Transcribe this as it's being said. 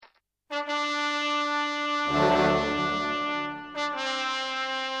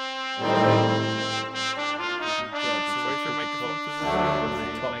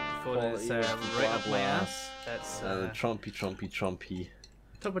is right up my ass. That's Trumpy. Trump.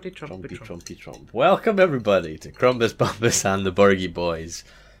 Welcome everybody to Crumbus Bumbus and the Burgie Boys.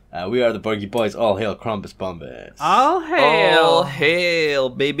 We are the Burgie Boys. All hail Crumbus Bumbus. All hail! All hail,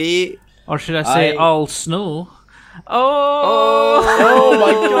 baby! Or should I say all snow? Oh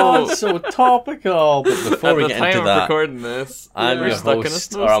my god, so topical. But before we get into that, recording this, I'm your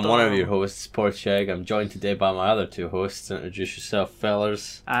host, or I'm one of your hosts, Porchegg. I'm joined today by my other two hosts. Introduce yourself,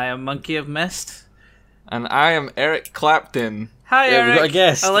 fellas. I am Monkey of Mist. And I am Eric Clapton. Hi, Eric. We've got a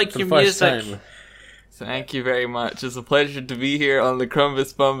guest. I like for your the first music. time. Thank you very much. It's a pleasure to be here on the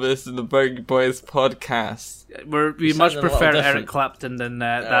Crumbus Bumbus and the Burgie Boys podcast. We much sound a prefer little Eric different. Clapton than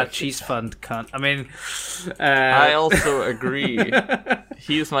that cheese fund cunt. I mean, I also agree.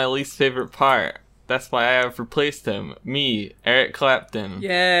 He's my least favorite part. That's why I have replaced him. Me, Eric Clapton.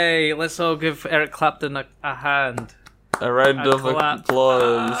 Yay! Let's all give Eric Clapton a hand. A round of clap.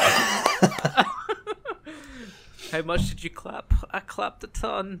 applause. How much did you clap? I clapped a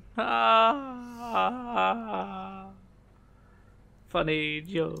ton. Ah. Funny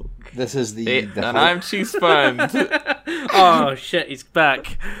joke. This is the And I'm Cheese Fund. Oh shit, he's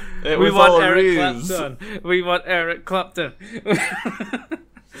back. It We was want all a Eric ruse. Clapton. We want Eric Clapton.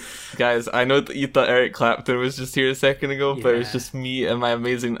 Guys, I know that you thought Eric Clapton was just here a second ago, but it was Yeah. just me and my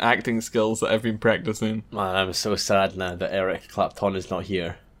amazing acting skills that I've been practicing. Man, I'm so sad now that Eric Clapton is not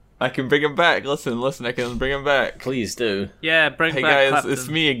here. I can bring him back. Listen, I can bring him back. Please do. Yeah, bring Hey back guys, Clapton. it's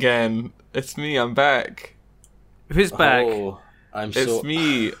me again. It's me, I'm back. Who's back? Oh, I'm It's so.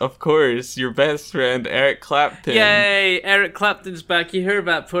 me, of course, your best friend, Eric Clapton. Yay! Eric Clapton's back. You heard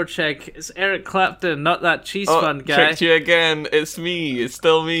about Porchegg. It's Eric Clapton, not that cheese Oh, fund guy. tricked you again. It's me. It's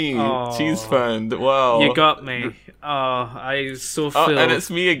still me. Aw. Cheese Fund. Wow. You got me. Oh, I was so Oh, filled. and it's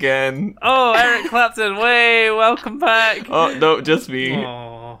me again. Oh, Eric Clapton, way, welcome back. Oh, no, just me.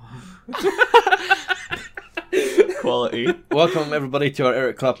 Oh. Quality. Welcome everybody to our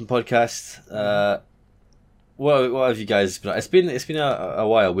Eric Clapton podcast. What have you guys been? It's been a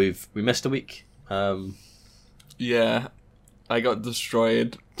while. We missed a week. Yeah. I got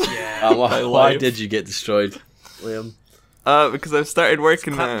destroyed. Yeah. Why life. did you get destroyed, Liam? Because I've started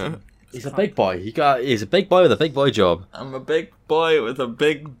working now. Clapton. He's a big boy. He's a big boy with a big boy job. I'm a big boy with a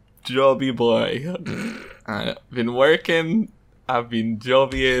big jobby boy. I've been working. I've been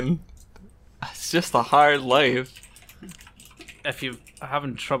jobbying. It's just a hard life. If you're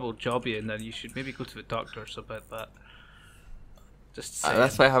having trouble jobbing, then you should maybe go to the doctor about that. Just saying.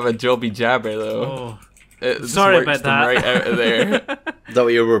 That's why I have a jobby jabber, though. Oh. It just Sorry works about them that. right out of there. That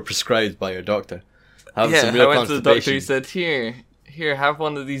what you were prescribed by your doctor. Have Yeah, some I real went to the doctor. He constipation. said, "Here, have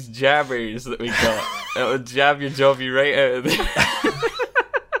one of these jabbers that we got. It would jab your jobby right out of there."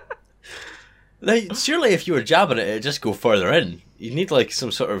 Now, surely if you were jabbing it, it'd just go further in. You need like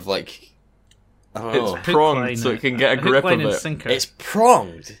some sort of like. I don't know. It's pronged so it can get a hook, grip line, of and it. sinker. It's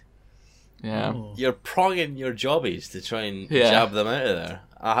pronged. Yeah. Oh. You're pronging your jobbies to try and Yeah. jab them out of there.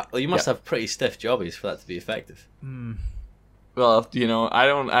 Well, you must Yeah. have pretty stiff jobbies for that to be effective. Hmm. Well, I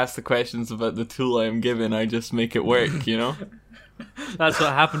don't ask the questions about the tool I'm given. I just make it work. That's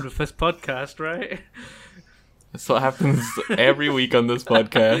what happened with this podcast, right? That's what happens every week on this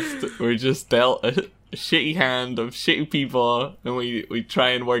podcast. We're just dealt a shitty hand of shitty people, and we try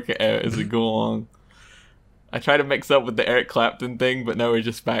and work it out as we go along. I try to mix up with the Eric Clapton thing, but now we're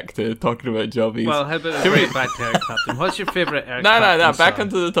just back to talking about jobbies. Well, how about we Can we- bring it back to Eric Clapton? What's your favourite Eric No. Clapton Back song?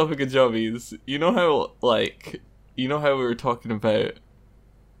 onto the topic of jobbies. You know how we were talking about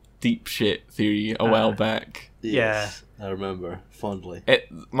deep shit theory a while back. Yes, I remember fondly.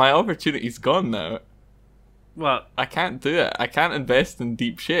 My opportunity's gone now. What? I can't do it. I can't invest in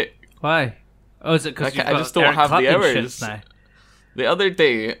deep shit. Why? Oh, is it because I just don't have the hours. now? The other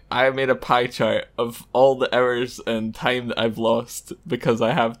day, I made a pie chart of all the hours and time that I've lost because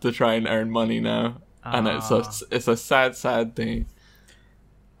I have to try and earn money now, and it's a sad thing.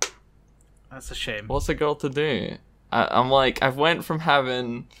 That's a shame. What's a girl to do? I'm like, I've went from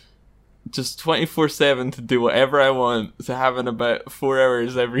having just 24/7 to do whatever I want to having about 4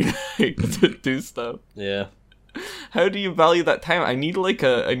 hours every night to do stuff. Yeah. How do you value that time? I need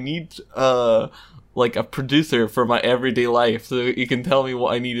a producer for my everyday life so you can tell me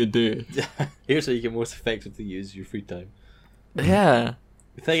what I need to do. Here's how you can most effectively use your free time. Yeah.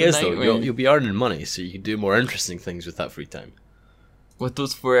 The thing It's is, a though, nightmare. you'll be earning money, so you can do more interesting things with that free time. With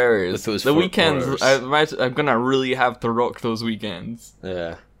those 4 hours. With those the 4 weekends, hours. I imagine I'm gonna really have to rock those weekends.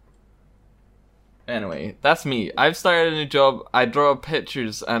 Yeah. Anyway, that's me. I've started a new job. I draw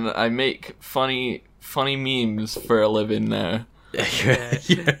pictures and I make funny memes for a living now.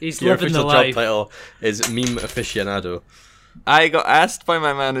 He's your living the official life. job title is meme aficionado. I got asked by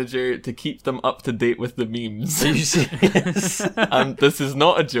my manager to keep them up to date with the memes. Are you serious? And this is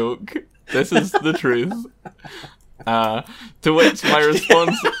not a joke. This is the truth. To which my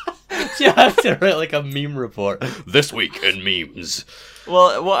response... You have to write like a meme report. This week in memes.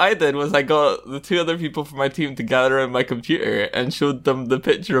 Well, what I did was I got the two other people from my team to gather around my computer and showed them the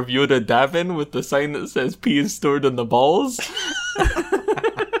picture of Yoda dabbing with the sign that says "P is stored in the balls."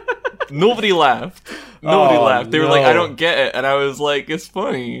 Nobody laughed. Nobody laughed. They were like, "I don't get it," and I was like, "It's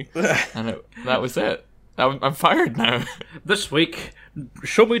funny," and that was it. I'm fired now. This week,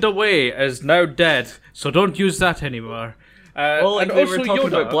 "Show Me the Way" is now dead, so don't use that anymore. Well, like and they also were talking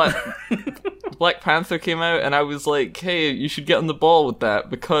Yoda. about Black Panther came out, and I was like, "Hey, you should get on the ball with that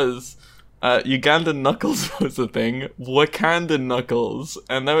because Ugandan Knuckles was a thing, Wakandan Knuckles,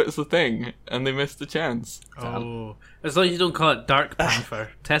 and now it's a thing, and they missed the chance." Oh, as long as you don't call it Dark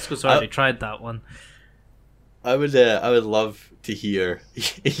Panther. Tesco's already tried that one. I would love to hear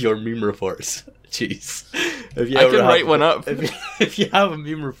your meme reports. Jeez. If you I ever can write one up. If you have a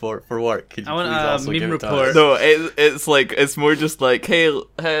meme report for work, could you I want please a also meme give it to report. us? No, it's more just like, hey,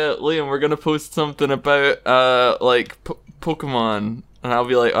 Liam, we're gonna post something about Pokemon, and I'll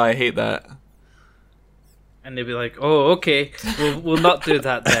be like, oh, I hate that. And they'll be like, "Oh, okay, we'll not do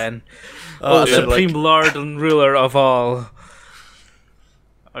that then." Oh, Oh, Supreme Lord and Ruler of all.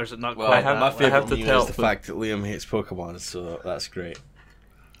 Or is it not Well, quite I that? my have favorite to meme tell is the fact that Liam hates Pokemon, so that's great.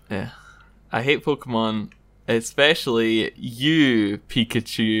 Yeah, I hate Pokemon, especially you,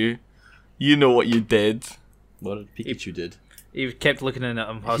 Pikachu. You know what you did. What did Pikachu did? He kept looking in at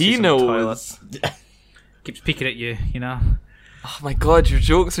him while He he's in the toilet. knows. Keeps peeking at you, you know? Oh my god, your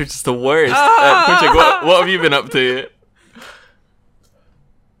jokes are just the worst. Poochie, what have you been up to?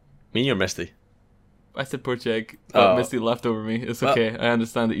 Me or Misty? I said Porcheg, but Oh. Misty laughed over me. It's Well- okay. I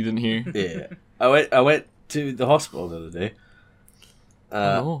understand that you didn't hear. Yeah. I went to the hospital the other day.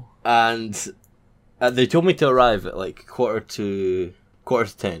 Oh. And they told me to arrive at like quarter to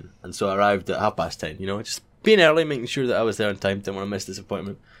 10, and so I arrived at 10:30. You know, just being early, making sure that I was there on time. Didn't want to miss this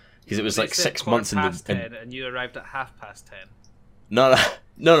appointment because it was They like said 6 months in past the. 10, and you arrived at 10:30.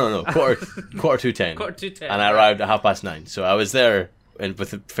 No, quarter to 10. Quarter to 10. And I arrived at 9:30, so I was there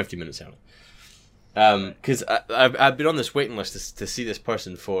with 50 minutes early. Because I've been on this waiting list to see this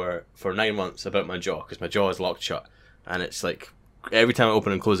person for 9 months about my jaw, because my jaw is locked shut, and it's like every time I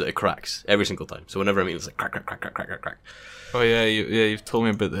open and close it, it cracks every single time. So whenever I meet, it's like crack, crack, crack, crack, crack, crack, crack. Oh yeah, you've told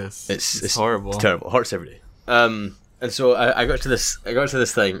me about this. It's horrible. It's terrible. It hurts every day. And so I got to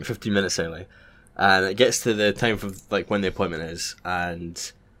this thing 15 minutes early, and it gets to the time for like when the appointment is,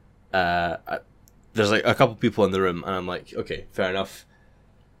 and there's like a couple people in the room, and I'm like, okay, fair enough.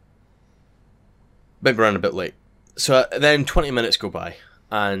 Maybe around a bit late. So then 20 minutes go by,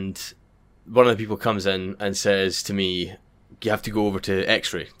 and one of the people comes in and says to me, you have to go over to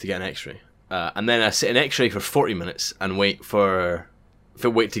X-ray to get an X-ray. And then I sit in X-ray for 40 minutes and wait to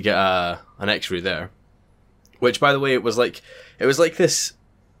get an X-ray there. Which, by the way, it was like this.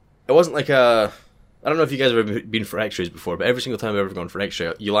 It wasn't like a. I don't know if you guys have ever been for X-rays before, but every single time I've ever gone for an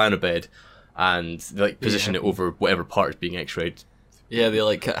X-ray, you lie on a bed, and they like position it over whatever part is being X-rayed. Yeah, they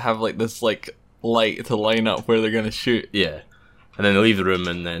like have like this like light to line up where they're gonna shoot. Yeah, and then they leave the room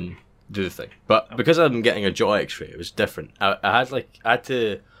and then do the thing. But because I'm getting a jaw X-ray, it was different. I had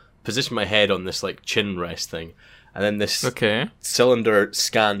to position my head on this like chin rest thing, and then this cylinder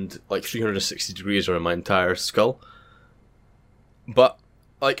scanned like 360 degrees around my entire skull. But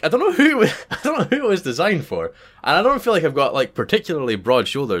like I don't know who it was designed for, and I don't feel like I've got like particularly broad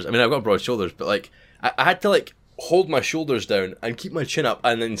shoulders. I mean, I've got broad shoulders, but like I had to like hold my shoulders down and keep my chin up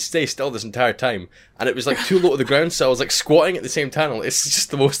and then stay still this entire time, and it was like too low to the ground, so I was like squatting at the same time. It's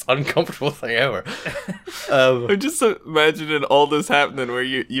just the most uncomfortable thing ever. I'm just imagining all this happening where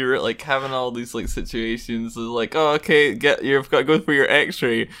you're like having all these like situations like, oh okay, you've got to go for your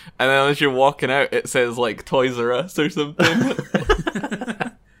X-ray, and then as you're walking out it says like Toys R Us or something.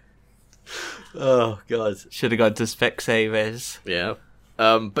 Oh god, should have gone to Specsavers. Yeah.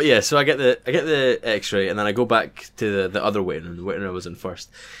 But yeah, so I get the X-ray, and then I go back to the other waiting room, the waiting room I was in first,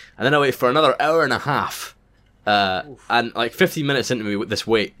 and then I wait for another hour and a half, and like 15 minutes into me with this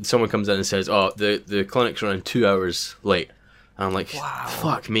wait, someone comes in and says, "Oh, the clinic's running 2 hours late," and I'm like, "Wow,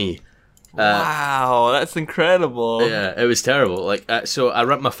 fuck me." Wow, that's incredible. Yeah, it was terrible. Like, so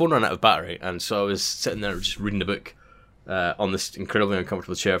my phone ran out of battery, and so I was sitting there just reading a book on this incredibly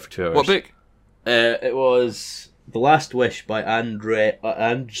uncomfortable chair for 2 hours. What book? It was The Last Wish by Andrzej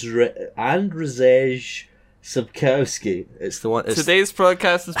Sapkowski. It's the one. Today's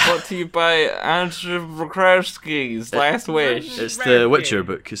podcast is brought to you by Andrzej Sapkowski's Last Wish. It's the Witcher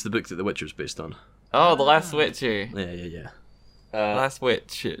book. It's the book that The Witcher's based on. Oh, The Last Witcher. Yeah. Last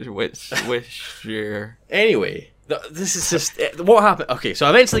which year? Anyway, this is just what happened. Okay, so I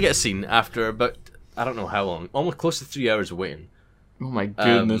eventually get a scene after about, I don't know how long, almost close to 3 hours of waiting. Oh my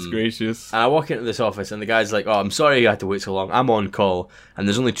goodness gracious. And I walk into this office and the guy's like, oh, I'm sorry you had to wait so long. I'm on call and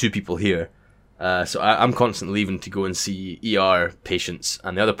there's only 2 people here. So I'm constantly leaving to go and see ER patients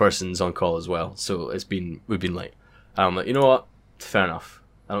and the other person's on call as well. So we've been late. And I'm like, you know what? Fair enough.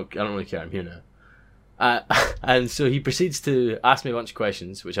 I don't really care. I'm here now. And so he proceeds to ask me a bunch of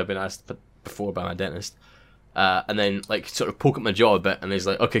questions, which I've been asked before by my dentist. And then like sort of poke at my jaw a bit and he's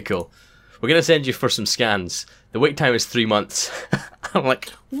like, okay, cool. We're going to send you for some scans. The wait time is 3 months. I'm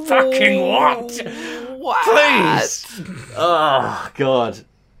like, fucking what? Please! Oh, God.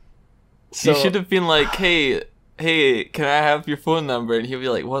 So, you should have been like, hey, can I have your phone number? And he'll be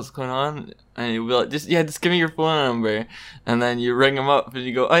like, what's going on? And he'll be like, just give me your phone number. And then you ring him up and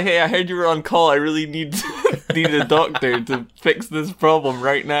you go, oh, hey, I heard you were on call. I really need a doctor to fix this problem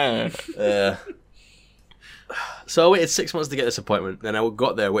right now. So I waited 6 months to get this appointment. Then I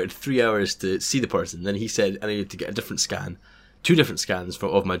got there, waited 3 hours to see the person. Then he said I needed to get a different scan, 2 different scans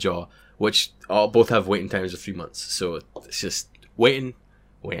of my jaw, which both have waiting times of 3 months. So it's just waiting.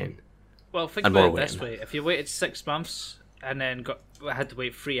 Well, think about it this way: if you waited 6 months and then had to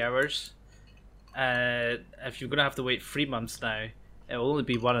wait 3 hours, if you're gonna have to wait 3 months now, it'll only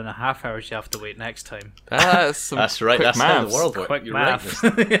be 1.5 hours you have to wait next time. That's right. That's how the world works. Quick math.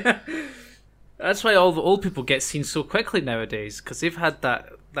 Right. That's why all the old people get seen so quickly nowadays, because they've had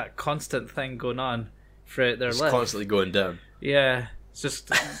that constant thing going on throughout their life. Constantly going down. Yeah, it's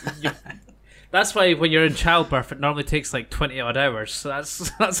just. That's why when you're in childbirth, it normally takes like 20-odd hours. So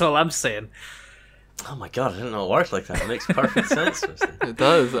that's all I'm saying. Oh my god, I didn't know it worked like that. It makes perfect sense. It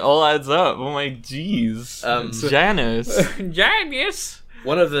does. It all adds up. Oh my jeez. Janice.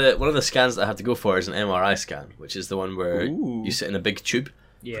 One of the scans that I have to go for is an MRI scan, which is the one where you sit in a big tube.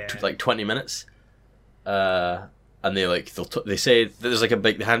 Yeah. Like 20 minutes. And they say there's like a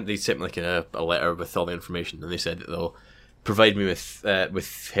big they sent me like a letter with all the information, and they said that they'll provide me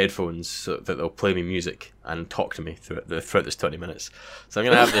with headphones so that they'll play me music and talk to me throughout this 20 minutes. So I'm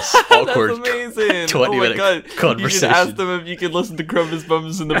gonna have this awkward 20-minute conversation. You should ask them if you could listen to Crumbus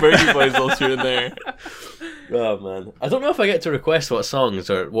Bums and the Birdie Boys while you're in there. Oh man, I don't know if I get to request what songs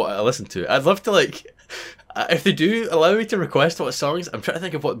or what I listen to. I'd love to if they do allow me to request what songs. I'm trying to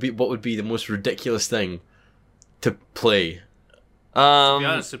think of what would be the most ridiculous thing to play. To be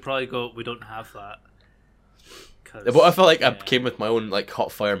honest, they'd probably go, we don't have that. What if I came with my own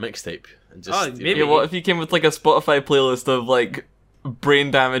hot fire mixtape and just maybe. Yeah, what if you came with a Spotify playlist of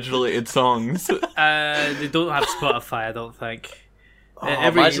brain damage related songs? They don't have Spotify, I don't think.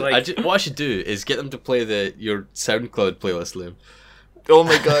 What I should do is get them to play your SoundCloud playlist, Liam. Oh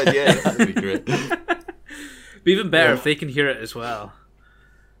my god, yeah, that'd be great. Be even better if they can hear it as well.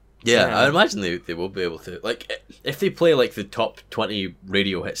 Yeah, I imagine they will be able to. If they play the top 20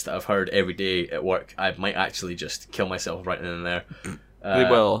 radio hits that I've heard every day at work, I might actually just kill myself right then and there. They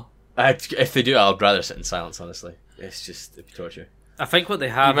will. If they do, I'd rather sit in silence, honestly. It's just torture. I think what they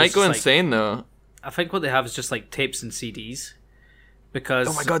have You might go insane, though. I think what they have is just tapes and CDs. Because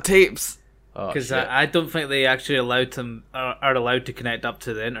oh my god, tapes! Because I don't think they actually are allowed to connect up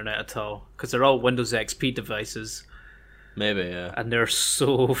to the internet at all. Because they're all Windows XP devices. Maybe, yeah. And they're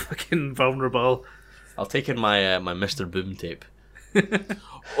so fucking vulnerable. I'll take in my my Mr. Boom tape.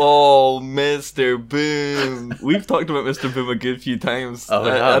 Oh, Mr. Boom. We've talked about Mr. Boom a good few times. Oh,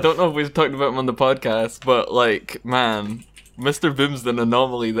 I don't know if we've talked about him on the podcast, but man, Mr. Boom's an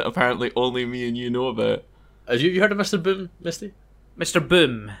anomaly that apparently only me and you know about. Have you heard of Mr. Boom, Misty? Mr.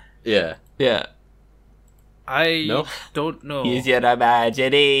 Boom? Yeah. Yeah. I don't know. Use your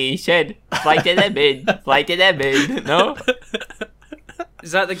imagination. Fly to the moon. Fly to the moon. No?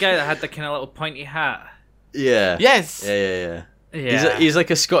 Is that the guy that had the kind of little pointy hat? Yeah. Yes. Yeah. Yeah. He's like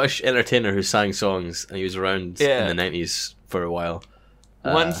a Scottish entertainer who sang songs, and he was around in the 90s for a while.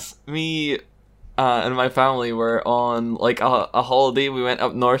 Once me and my family were on a holiday, we went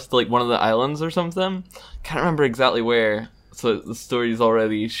up north to one of the islands or something. Can't remember exactly where. So the story's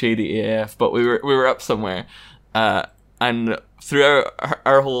already shady AF, but we were up somewhere, and throughout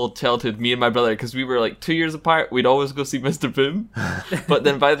our whole childhood, me and my brother, because we were 2 years apart, we'd always go see Mr. Boom. But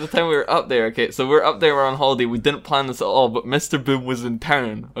then by the time we were up there, so we're up there, we're on holiday, we didn't plan this at all, but Mr. Boom was in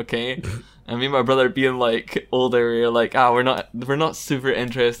town, okay? And me and my brother being older, we were we're not super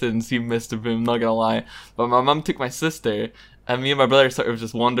interested in seeing Mr. Boom, not gonna lie. But my mum took my sister, and me and my brother sort of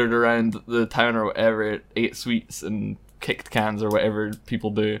just wandered around the town or whatever, ate sweets and kicked cans or whatever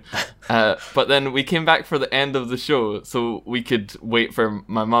people do. But then we came back for the end of the show so we could wait for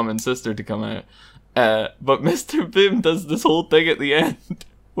my mum and sister to come out. But Mr. Boom does this whole thing at the end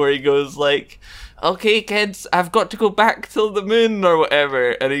where he goes like, okay, kids, I've got to go back to the moon or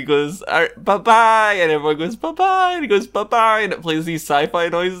whatever. And he goes, bye-bye. And everyone goes, bye-bye. And he goes, bye-bye. And it plays these sci-fi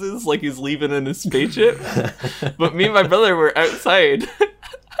noises like he's leaving in his spaceship. But me and my brother were outside.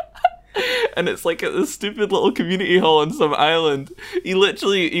 And it's like at this stupid little community hall on some island. He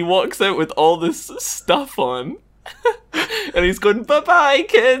walks out with all this stuff on. And he's going, bye-bye,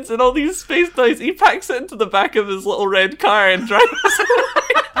 kids. And all these space toys. He packs it into the back of his little red car and drives away.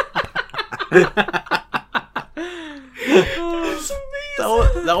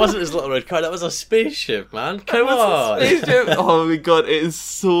 That wasn't his little red car. That was a spaceship, man. Come on. Spaceship. Oh my god, it was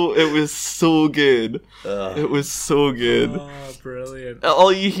so good. It was so good. Oh, brilliant.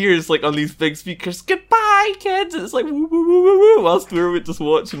 All you hear is like on these big speakers, goodbye, kids. And it's like woo woo woo woo woo. Whilst we were just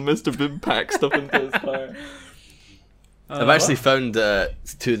watching Mr. Boom pack stuff into his car. I've actually found two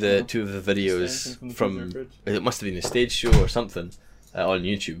of the videos from, it must have been a stage show or something on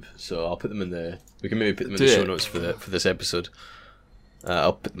YouTube. So I'll put them we can maybe put them in the show notes for this episode.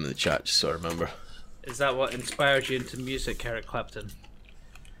 I'll put them in the chat just so I remember. Is that what inspired you into music, Eric Clapton?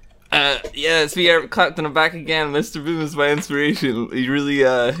 Yeah, it's me, Eric Clapton. I'm back again. Mr. Boom is my inspiration. He really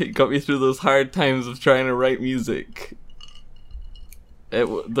he got me through those hard times of trying to write music.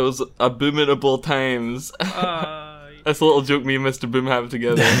 Those abominable times. That's a little joke me and Mr. Boom have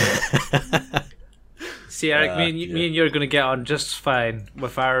together. See, Eric, me and you are going to get on just fine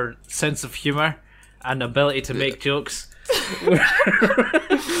with our sense of humour and ability to make jokes. And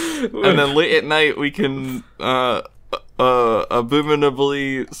then late at night we can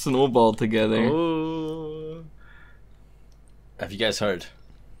abominably snowball together. Oh. Have you guys heard?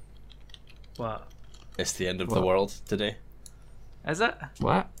 What? It's the end of the world today. Is it?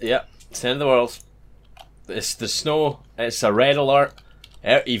 What? Yeah, it's the end of the world. It's the snow. It's a red alert.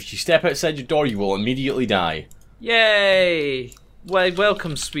 If you step outside your door, you will immediately die. Yay! Well,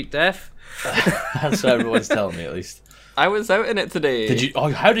 welcome, sweet death. That's what everyone's telling me, at least. I was out in it today. Did you?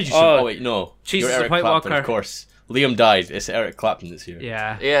 Oh, how did you? Oh wait, no. Jesus, you're Eric White Clapton, Walker. of course. Liam died. It's Eric Clapton that's here.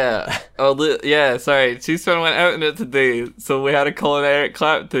 Yeah. Yeah. Oh, yeah. Sorry, Cheeseman went out in it today, so we had to call in Eric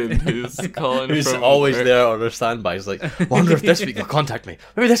Clapton, who's calling. Who's from always there on our standby. He's like, wonder if this week they'll contact me.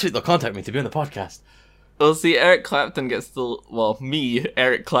 Maybe this week they'll contact me to be on the podcast. Well, see, Eric Clapton gets to... Well, me,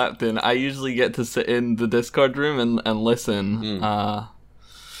 Eric Clapton, I usually get to sit in the Discord room and listen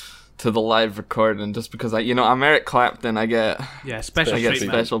to the live recording, just because I'm Eric Clapton. I get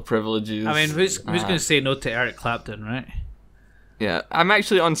special privileges. I mean, who's going to say no to Eric Clapton, right? Yeah, I'm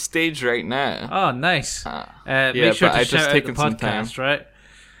actually on stage right now. Oh, nice. Make sure to shout out the podcast, right?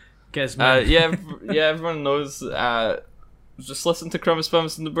 Get everyone knows... just listen to Crumbus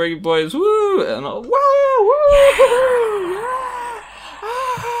Bums and the Brady Boys, woo! And woo! Woo!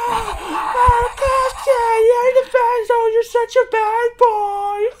 You're the best, you're such a bad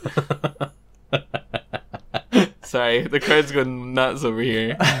boy! Sorry, the crowd's going nuts over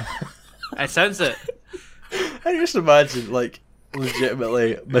here. It sounds it. I just imagine,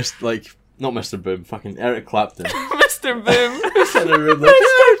 legitimately, not Mr. Boom, fucking Eric Clapton. Mr. Boom! In a room, Mr. Boom,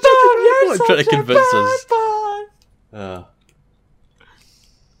 you're trying to such a convince bad us. boy!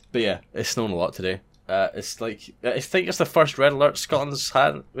 But yeah, it's snowing a lot today. It's like, I think it's the first red alert Scotland's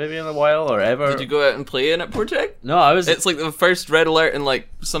had maybe in a while or ever. Did you go out and play in it, Project? No, I was. It's like the first red alert in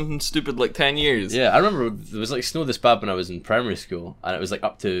something stupid 10 years. Yeah, I remember there was snow this bad when I was in primary school, and it was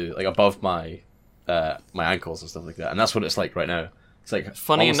up to above my my ankles and stuff like that. And that's what it's like right now. It's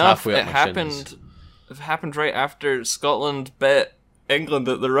funny enough, it happened. It happened right after Scotland beat England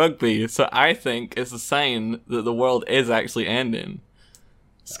at the rugby, so I think it's a sign that the world is actually ending.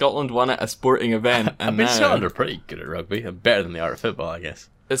 Scotland won at a sporting event, and now Scotland are pretty good at rugby. Better than they are at football, I guess.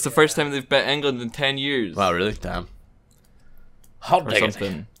 It's the first time they've beat England in 10 years. Wow, really? Damn. Hot or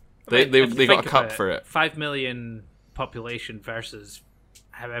something. They got a cup for it. 5 million population versus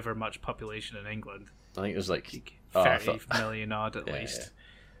however much population in England. I think it was 30 million odd at least.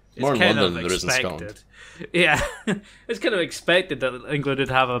 Yeah. More in London than there is in Scotland. Yeah, it's kind of expected that England would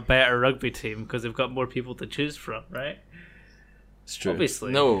have a better rugby team because they've got more people to choose from, right? It's true.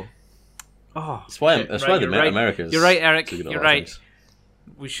 Obviously. No. Oh, that's why they met America. You're right, Eric. You're right.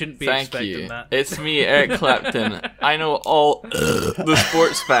 We shouldn't be expecting that. It's me, Eric Clapton. I know all the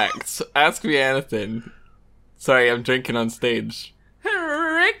sports facts. Ask me anything. Sorry, I'm drinking on stage.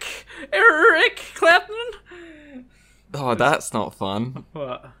 Eric Clapton. Oh, that's not fun.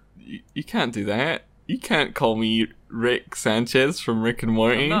 What? You can't do that. You can't call me Rick Sanchez from Rick and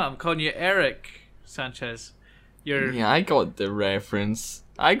Morty. I'm calling you Eric Sanchez. Yeah, I got the reference.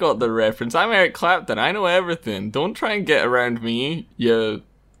 I'm Eric Clapton. I know everything. Don't try and get around me, you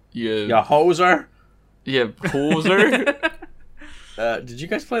hoser. Yeah, poser. Did you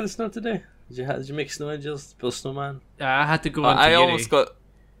guys play the snow today? Did you make snow angels? Build snowman? I had to go. I almost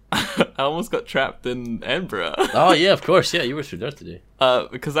got trapped in Edinburgh. Oh yeah, of course. Yeah, you were through there today.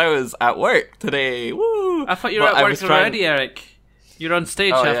 Because I was at work today. Woo! I thought you were at work already, Eric. You're on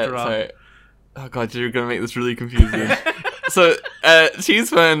stage after all. Sorry. Oh god, you're gonna make this really confusing. So,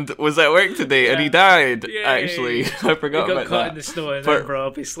 Cheesefund was at work today and he died. Yay. Actually, I forgot about that. He got caught in the snow in Edinburgh,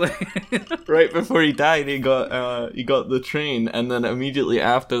 obviously. Right before he died, he got the train, and then immediately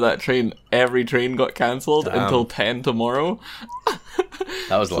after that train, every train got cancelled until 10 tomorrow.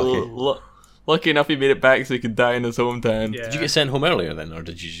 That was lucky. Lucky enough, he made it back so he could die in his hometown. Yeah. Did you get sent home earlier then, or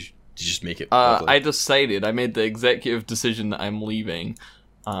did you just make it? I decided. I made the executive decision that I'm leaving.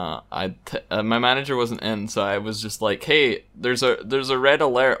 My manager wasn't in, so I was just like, "Hey, there's a red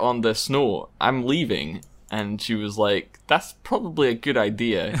alert on the snow. I'm leaving." And she was like, "That's probably a good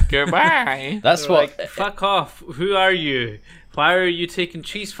idea. Goodbye." That's what. Like, fuck off. Who are you? Why are you taking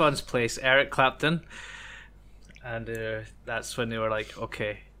Cheesefund's place, Eric Clapton? And that's when they were like,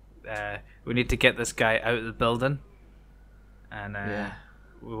 "Okay, we need to get this guy out of the building, and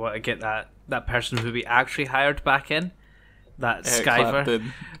we want to get that person who we actually hired back in." That Eric Skyver.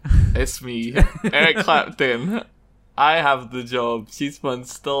 Clapton. It's me, Eric Clapton. I have the job.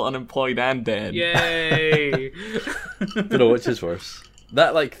 Cheesefund's still unemployed and dead. Yay! Don't know which is worse.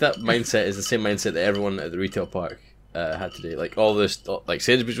 That mindset is the same mindset that everyone at the retail park had today. Like all this, like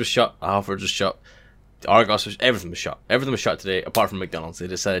Sainsbury's was shut, Halfords was shut, Argos was, everything was shut. Everything was shut today, apart from McDonald's. They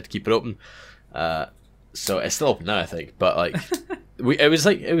decided to keep it open. So it's still open now, I think. But like,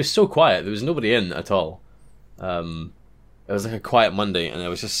 it was so quiet. There was nobody in at all. It was like a quiet Monday, and I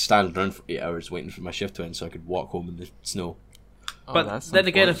was just standing around for 8 hours waiting for my shift to end so I could walk home in the snow. But then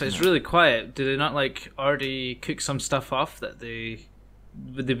again, if it's really quiet, do they not like already cook some stuff off that they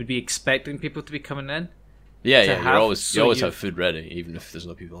would be expecting people to be coming in? Yeah, you always have food ready, even if there's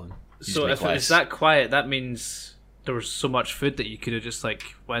no people in. So if it was that quiet, that means there was so much food that you could have just like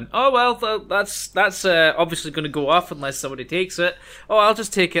went, oh well, that's obviously going to go off unless somebody takes it. Oh, I'll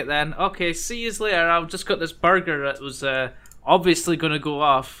just take it then. Okay, see you later. I've just got this burger that was obviously going to go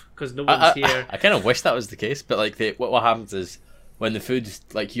off because no one's here. I kind of wish that was the case, but like what happens is when the food,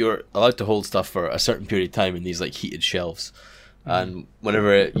 like, you're allowed to hold stuff for a certain period of time in these like heated shelves. And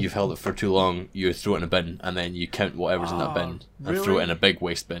whenever you've held it for too long, you throw it in a bin, and then you count whatever's in that bin and throw it in a big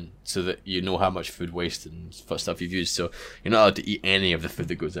waste bin, so that you know how much food waste and stuff you've used. So you're not allowed to eat any of the food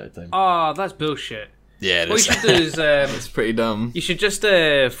that goes at a time. Oh, that's bullshit. Yeah, what you should do is it's pretty dumb. You should just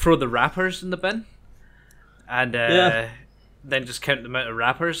throw the wrappers in the bin, and then just count the amount of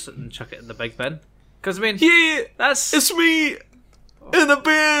wrappers and chuck it in the big bin. Because I mean, it's me in the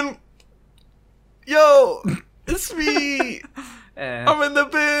bin. Yo. It's me! I'm in the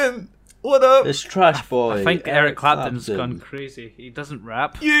bin! What up? It's Trash Boy. I think Eric Clapton's gone crazy. He doesn't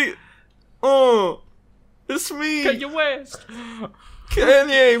rap. Yeah! It's me! Kanye West!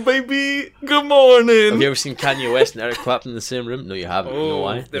 Kanye, baby! Good morning! Have you ever seen Kanye West and Eric Clapton in the same room? No, you haven't. You know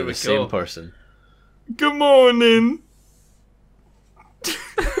why? They're the same person. Good morning!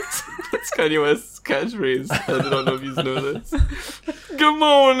 That's Kanye West's catchphrase. I don't know if you know this. Good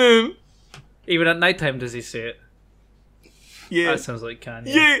morning! Even at nighttime, does he say it? Yeah. That sounds like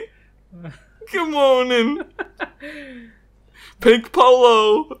Kanye. Yeah. Good morning. Pink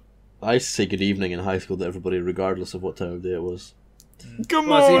polo. I used to say good evening in high school to everybody, regardless of what time of day it was. Good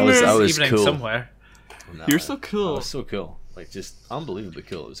morning. I was evening cool. Somewhere. No, you're so cool. I was so cool. Like, just unbelievably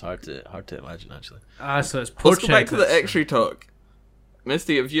cool. It was hard to imagine, actually. So it's Let's go back to the X-ray talk.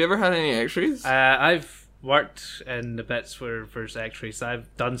 Misty, have you ever had any X-rays? I've worked in the bits where there's X-rays.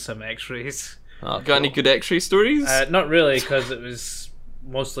 I've done some X-rays. Oh, got any good X-ray stories? Not really, because it was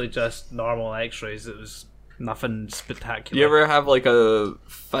mostly just normal X-rays. It was nothing spectacular. You ever have like a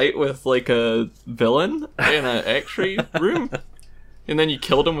fight with like a villain in an X-ray room? And then you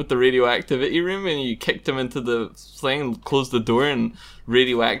killed him with the radioactivity room, and you kicked him into the thing, closed the door, and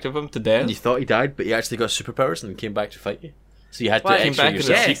radioactive him to death? And you thought he died, but he actually got superpowers and came back to fight you? So you had to came back in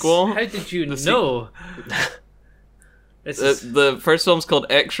the sequel. How did you know? The first film's called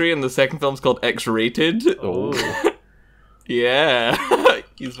X-Ray, and the second film's called X-Rated. Oh. Yeah.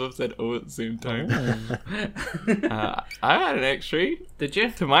 You both said "oh" at the same time. I had an X-ray. Did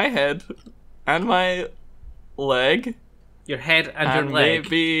you? To my head and my leg. Your head and your leg?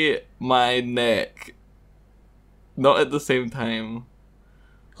 Maybe my neck. Not at the same time.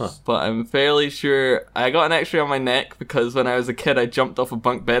 Huh. But I'm fairly sure I got an X-ray on my neck because when I was a kid I jumped off a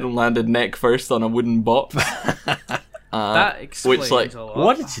bunk bed and landed neck first on a wooden box. That explains a lot.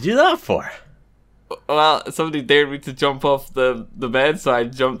 What did you do that for? Well, somebody dared me to jump off the bed, so I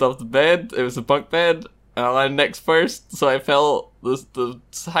jumped off the bed. It was a bunk bed, and I landed next first, so I fell the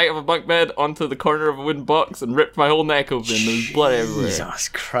height of a bunk bed onto the corner of a wooden box and ripped my whole neck open. There was blood everywhere. Jesus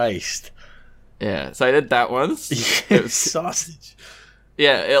Christ. Yeah, so I did that once. It was sausage.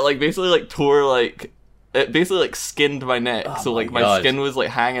 Yeah, it like basically like tore like... It basically like skinned my neck, so like my skin was like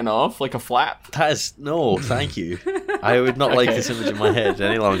hanging off like a flap. That is... No, thank you. I would not like this image in my head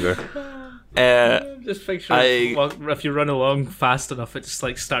any longer. Just picture if you run along fast enough, it just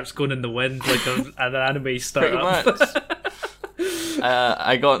like starts going in the wind like an anime startup. Pretty much.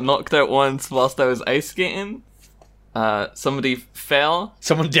 I got knocked out once whilst I was ice skating. Somebody fell.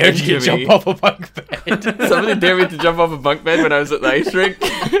 Someone dared you to jump off a bunk bed. Somebody dared me to jump off a bunk bed when I was at the ice rink.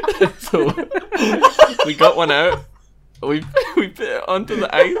 So we got one out. We put it onto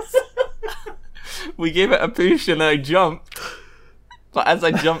the ice. We gave it a push and I jumped. But as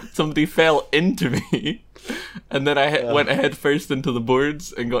I jumped, somebody fell into me. And then I went head first into the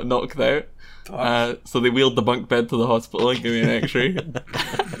boards and got knocked out. So they wheeled the bunk bed to the hospital and gave me an x-ray.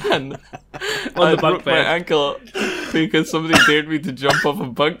 And I broke my ankle because somebody dared me to jump off a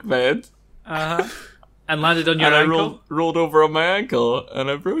bunk bed. And landed on your ankle? I rolled over on my ankle and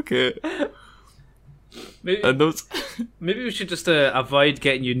I broke it. Maybe we should just avoid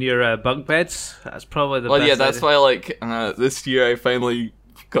getting you near bunk beds. That's probably the best. Well, yeah, that's why, like, this year I finally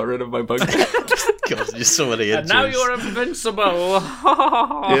got rid of my bunk bed. God, you're so many inches. And now you're invincible.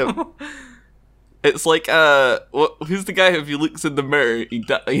 Yep. It's like, who's the guy who, if he looks in the mirror, he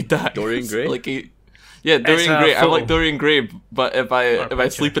dies? Dorian Gray? Like Dorian Gray. I'm like Dorian Gray, but if I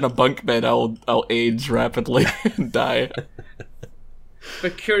sleep in a bunk bed, I'll age rapidly and die.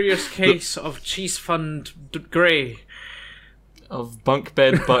 The curious case of Cheese Fund Grey. Of Bunk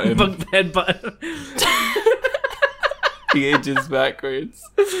Bed Button. Bunk Bed Button. He ages backwards.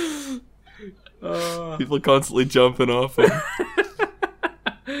 People constantly jumping off him.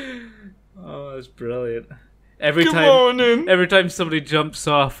 Oh, that's brilliant. Every time somebody jumps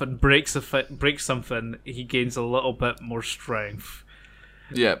off and breaks something, he gains a little bit more strength.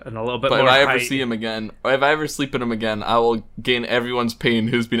 Yeah, and a little bit but more if I height. ever see him again, or if I ever sleep in him again, I will gain everyone's pain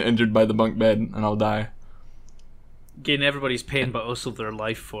who's been injured by the bunk bed, and I'll die. Gain everybody's pain, but also their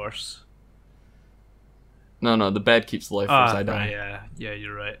life force. No, the bed keeps the life force. I die. Right, yeah,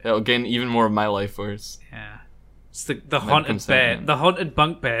 you're right. It'll gain even more of my life force. Yeah, it's the haunted bed, the haunted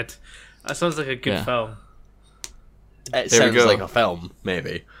bunk bed. That sounds like a good film. It sounds like a film,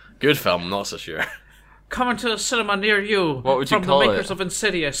 maybe. Good film, not so sure. Coming to a cinema near you. What would you call it? From the makers of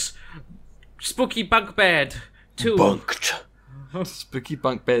Insidious. Spooky Bunk Bed 2. Bunked. Spooky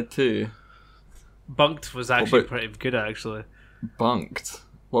Bunk Bed 2. Bunked was actually pretty good, actually. Bunked?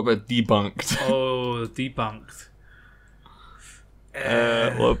 What about Debunked? Oh, Debunked.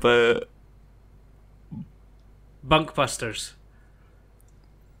 What about... Bunkbusters.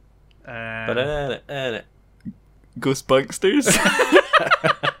 Ghostbunksters?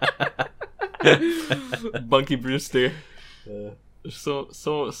 Bunky Brewster. There's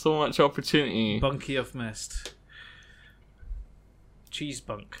so much opportunity. Bunky of Mist. Cheese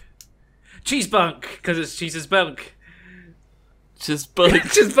Bunk, because it's Cheese's bunk. Cheese Bunk.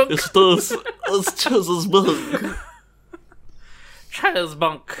 Cheese Bunk. It's Cheese's bunk. Cheese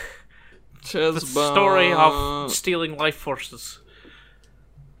Bunk. The story of stealing life forces.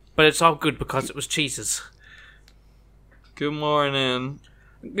 But it's all good because it was Cheese's. Good morning.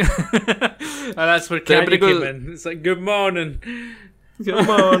 And that's where Candy came in. It's like, good morning. Good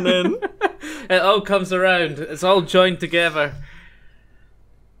morning. It all comes around. It's all joined together.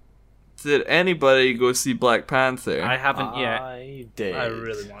 Did anybody go see Black Panther? I haven't yet. I did. I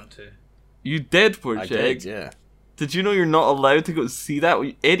really want to. You did, poor I Jake. did, yeah. Did you know you're not allowed to go see that?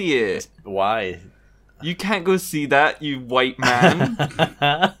 You idiot. Why? You can't go see that, you white man.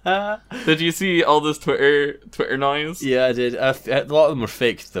 Did you see all this Twitter noise? Yeah, I did. A lot of them were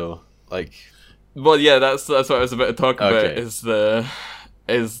faked, though. Like, well, yeah, that's what I was about to talk about. Okay.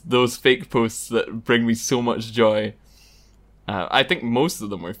 Is those fake posts that bring me so much joy. I think most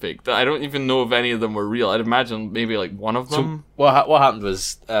of them were fake. I don't even know if any of them were real. I'd imagine maybe like one of them. So what happened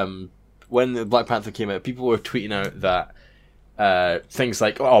was when the Black Panther came out, people were tweeting out that things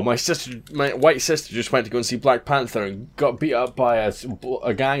like, "Oh, my white sister just went to go and see Black Panther and got beat up by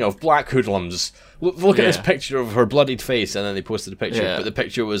a gang of black hoodlums. Look at this picture of her bloodied face," and then they posted a picture, but the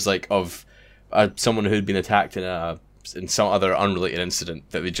picture was like of someone who'd been attacked in some other unrelated incident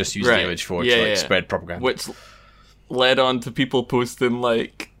that they just used the image for to spread propaganda. Which led on to people posting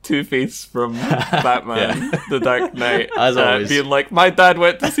like Two-Face from Batman, The Dark Knight, as always, being like, "My dad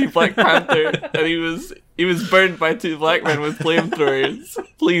went to see Black Panther and he He was burned by 2 black men with flamethrowers.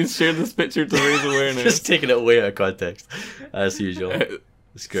 Please share this picture to raise awareness. Just taking it way out of context, as usual.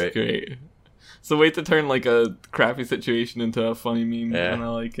 It's great. It's great. It's a way to turn like a crappy situation into a funny meme, and I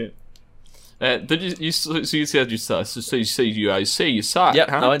like it. Did you said you saw? So you say you saw it? Yeah,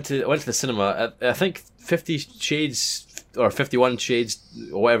 huh? I went to the cinema. I think 50 Shades or 51 Shades,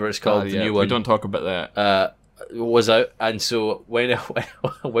 or whatever it's called, the new one. We don't talk about that. Was out, and so when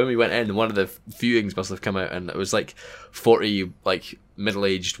we went in, one of the viewings must have come out, and it was like 40 like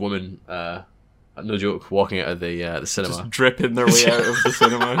middle-aged women, no joke, walking out of the cinema, just dripping their way out of the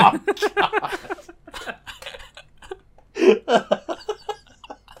cinema.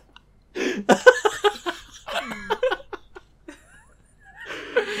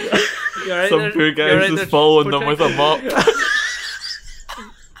 Some poor guys just following them with a mop.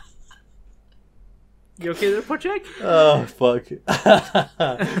 You okay there, Project? Oh fuck! Oh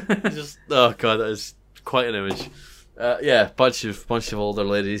god, that is quite an image. Yeah, bunch of older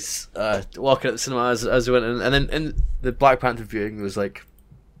ladies walking at the cinema as we went in, and then in the Black Panther viewing there was like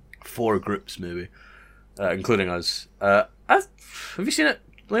 4 groups maybe, including us. Have you seen it,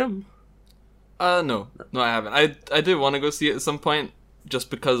 Liam? No, I haven't. I do want to go see it at some point, just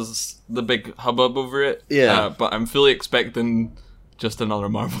because the big hubbub over it. Yeah, but I'm fully expecting just another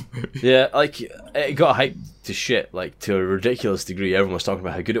Marvel movie. Yeah, like it got hyped to shit, like to a ridiculous degree. Everyone was talking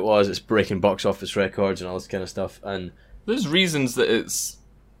about how good it was. It's breaking box office records and all this kind of stuff. And there's reasons that it's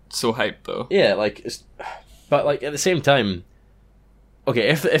so hyped, though. Yeah, but like at the same time, okay,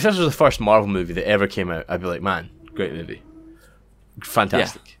 if this was the first Marvel movie that ever came out, I'd be like, man, great movie,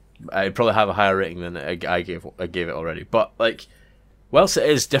 fantastic. Yeah. I'd probably have a higher rating than I gave it already. But like, whilst it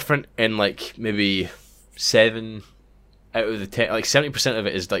is different in like maybe 7 out of the 10, like 70% of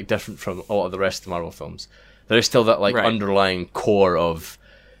it is like different from a lot of the rest of the Marvel films. There is still that like underlying core of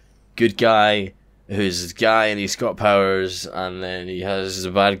good guy who's a guy and he's got powers, and then he has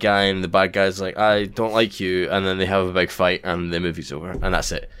a bad guy and the bad guy's like, I don't like you, and then they have a big fight and the movie's over and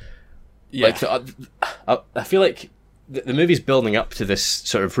that's it. Yeah, like I feel like the movie's building up to this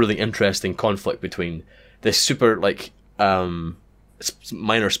sort of really interesting conflict between this super like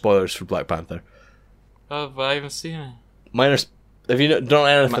minor spoilers for Black Panther. Oh, but I haven't seen it. Have you don't know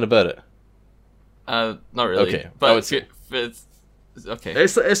anything about it? Not really. Okay, but it's okay.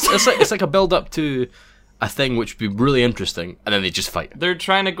 It's like a build up to a thing which would be really interesting, and then they just fight. They're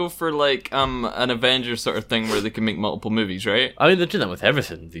trying to go for like an Avengers sort of thing where they can make multiple movies, right? I mean, they're doing that with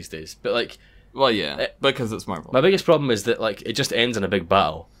everything these days, but like, well, yeah, because it's Marvel. My biggest problem is that like it just ends in a big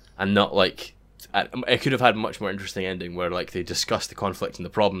battle, and not like. It could have had a much more interesting ending where like they discuss the conflict and the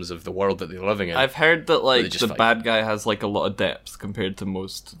problems of the world that they're living in. I've heard that like the bad guy has like a lot of depth compared to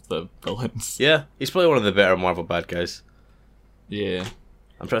most of the villains. Yeah, he's probably one of the better Marvel bad guys. Yeah,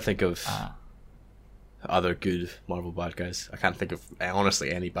 I'm trying to think of other good Marvel bad guys. I can't think of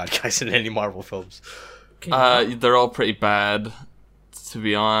honestly any bad guys in any Marvel films. They're all pretty bad, to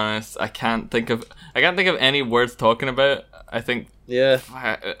be honest. I can't think of any worth talking about. I think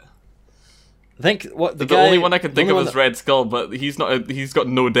I think what the only one I can think of is Red Skull, but he's not. He's got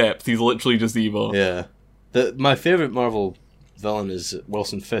no depth. He's literally just evil. Yeah, my favorite Marvel villain is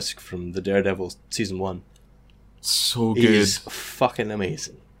Wilson Fisk from the Daredevil season 1. So good. He's fucking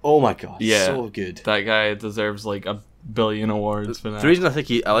amazing. Oh my god, yeah, so good. That guy deserves like 1 billion awards for that. The reason I think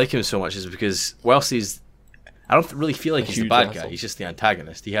I like him so much is because whilst I don't really feel like he's the bad guy. He's just the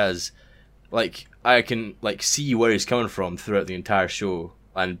antagonist. He has like I can like see where he's coming from throughout the entire show.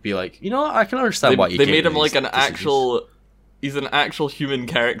 And be like, I can understand why you. They made him like an actual. He's an actual human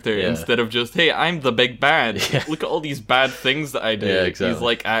character instead of just, hey, I'm the big bad. Yeah. Look at all these bad things that I do. Yeah, exactly. He's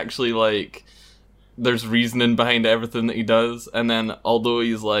like actually like, there's reasoning behind everything that he does, and then although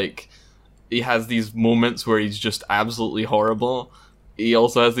he's like, he has these moments where he's just absolutely horrible. He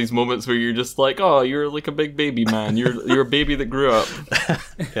also has these moments where you're just like, oh, you're like a big baby man. You're a baby that grew up.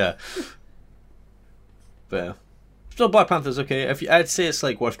 Yeah. But yeah. Still, Black Panther's okay. I'd say it's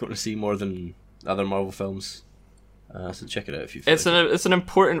like worth going to see more than other Marvel films. So check it out if you. It's an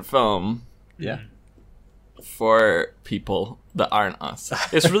important film. Yeah. For people that aren't us,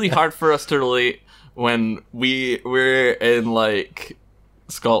 it's really hard for us to relate when we're in like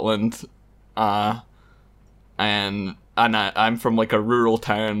Scotland, and I'm from like a rural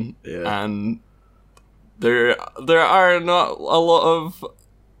town, and there are not a lot of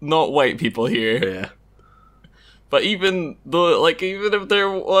not white people here. Yeah. But even if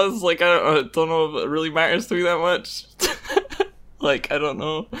there was, like, I don't know if it really matters to me that much. Like, I don't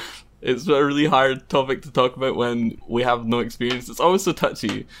know. It's a really hard topic to talk about when we have no experience. It's always so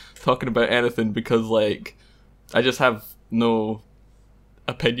touchy talking about anything because, like, I just have no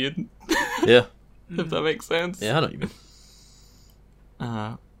opinion. Yeah. if that makes sense. Yeah, I know what you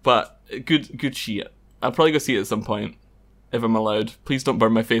mean. But good shit. I'll probably go see it at some point if I'm allowed. Please don't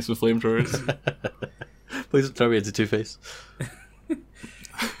burn my face with flamethrowers. Please don't turn me into Two-Face.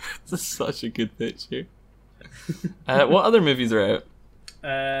 This is such a good picture. What other movies are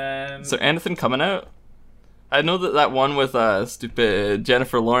out? Is there anything coming out? I know that one with stupid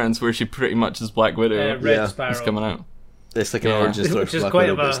Jennifer Lawrence, where she pretty much is Black Widow, Red Sparrow, is coming out. It's like an origin story which is Black quite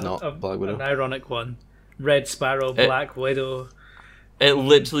Widow, but it's not Black Widow. An ironic one. Red Sparrow, Black Widow. It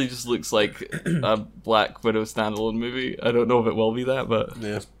literally just looks like a Black Widow standalone movie. I don't know if it will be that, but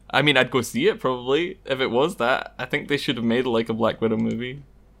yeah. I mean, I'd go see it probably if it was that. I think they should have made like a Black Widow movie.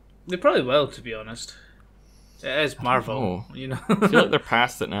 They probably will, to be honest. It is Marvel, you know. I feel like they're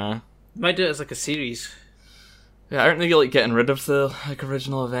past it now. Might do it as like a series. Yeah, aren't they like getting rid of the like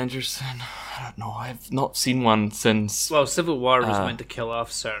original Avengers soon? I don't know. I've not seen one since. Well, Civil War was meant to kill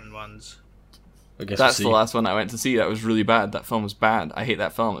off certain ones. I guess that's the last one I went to see. That was really bad. That film was bad. I hate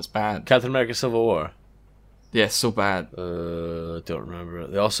that film. It's bad. Captain America: Civil War. Yeah, so bad. Don't remember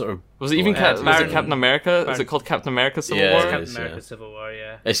it. They all sort of was it even was it Captain America? Is it called Captain America: Civil War? Captain America: Civil War.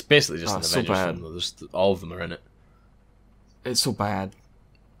 Yeah. It's basically just an Avengers film. Though. All of them are in it. It's so bad.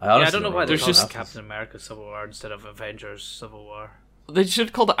 I don't know why there's just Captain America: Civil War instead of Avengers: Civil War. They should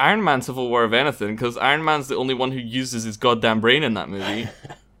have called it Iron Man: Civil War if anything, because Iron Man's the only one who uses his goddamn brain in that movie.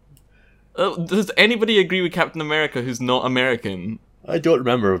 Does anybody agree with Captain America who's not American? I don't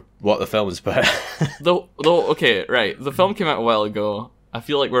remember what the film is about. though, okay, right. The film came out a while ago. I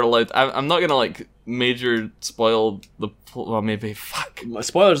feel like we're allowed. I'm not gonna like major spoil the. Well, maybe fuck.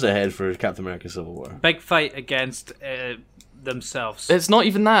 Spoilers ahead for Captain America: Civil War. Big fight against themselves. It's not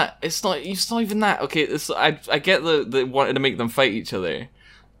even that. It's not even that. Okay, I get the wanting to make them fight each other,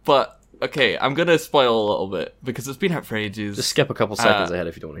 but okay, I'm gonna spoil a little bit because it's been out for ages. Just skip a couple seconds ahead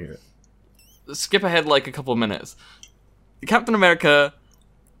if you don't want to hear it. Skip ahead like a couple of minutes. Captain America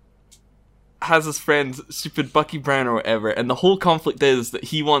has his friend stupid Bucky Brown or whatever, and the whole conflict is that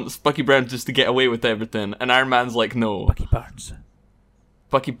he wants Bucky Brown just to get away with everything, and Iron Man's like, no.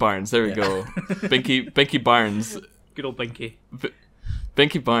 Bucky Barnes, there we go. Binky Barnes. Good old Binky.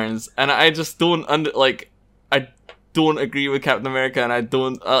 Binky Barnes. And I just don't I don't agree with Captain America, and I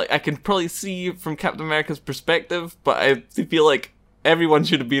don't I can probably see from Captain America's perspective, but I feel like everyone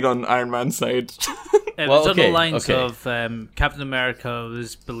should have been on Iron Man's side. It was on the lines of Captain America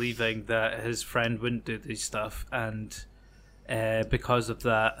was believing that his friend wouldn't do this stuff, and because of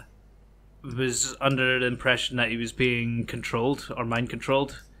that, was under the impression that he was being controlled or mind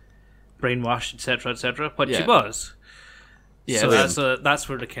controlled, brainwashed, etc., which he was. Yeah, so that's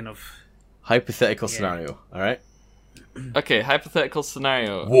where the kind of hypothetical scenario. All right. Okay, hypothetical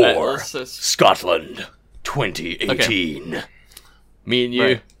scenario. War, Scotland, 2018. Okay. Me and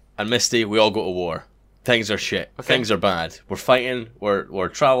you and Misty, we all go to war. Things are shit. Okay. Things are bad. We're fighting. We're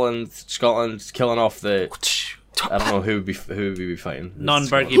traveling Scotland, killing off the. I don't know who would we be fighting.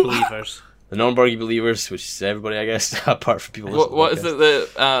 Non-Burgie believers. The non-Burgie believers, which is everybody, I guess, apart from people. What is it?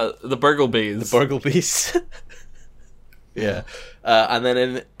 The Burglebees. The Burglebees. Yeah, and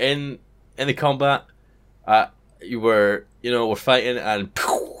then in the combat, we're fighting, and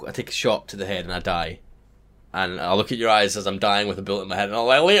I take a shot to the head and I die, and I look at your eyes as I'm dying with a bullet in my head, and I'm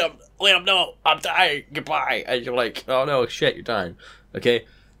like, Liam, no, I'm dying, goodbye, and you're like, oh no, shit, you're dying, okay,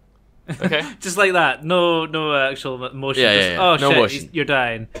 just like that, no actual emotion. Yeah. Oh no shit, emotion. You're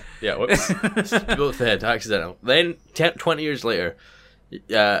dying. Yeah, whoops, bullet to the head, accidental. Then 20 years later,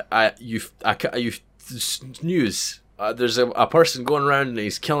 news. There's a person going around and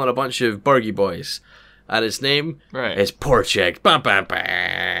he's killing a bunch of Burgie boys, and his name is Porchek. Bam, bam,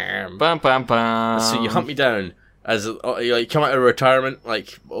 bam, bam, bam, bam. So you hunt me down as you come out of retirement,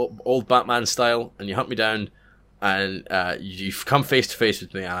 like old Batman style, and you hunt me down, and you've come face to face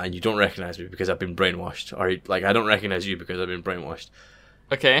with me, and you don't recognize me because I've been brainwashed, or like I don't recognize you because I've been brainwashed.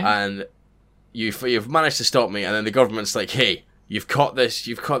 Okay. And you've managed to stop me, and then the government's like, hey, you've caught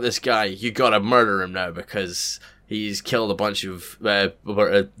this guy, you gotta murder him now because he's killed a bunch of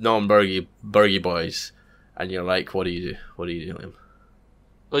non-Burgie boys. And you're like, what do you do? What do you do, Liam?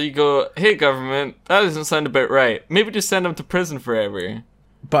 Well, you go, hey, government, that doesn't sound about right. Maybe just send him to prison forever.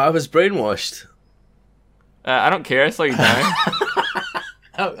 But I was brainwashed. I don't care. I saw you die.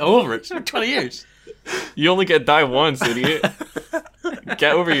 I'm over it. It's been 20 years. You only get to die once, idiot.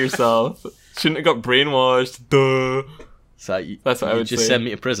 Get over yourself. Shouldn't have got brainwashed. Duh. So that's what I would just say. Send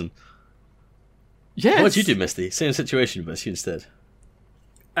me to prison. Yes. What'd you do, Misty? Same situation, but you instead.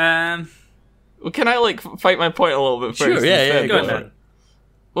 Well, can I fight my point a little bit first? Sure, yeah. Go ahead.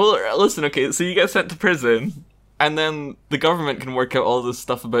 Well, listen, okay, so you get sent to prison, and then the government can work out all this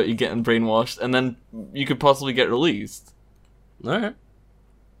stuff about you getting brainwashed, and then you could possibly get released. All right.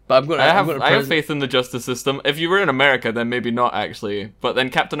 But I have faith in the justice system. If you were in America, then maybe not actually. But then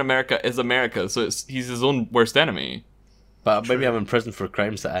Captain America is America, so he's his own worst enemy. But maybe I'm in prison for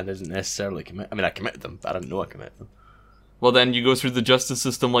crimes that I didn't necessarily commit. I mean, I committed them, but I didn't know I committed them. Well, then you go through the justice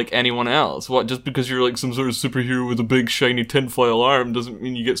system like anyone else. What, just because you're like some sort of superhero with a big shiny tinfoil arm doesn't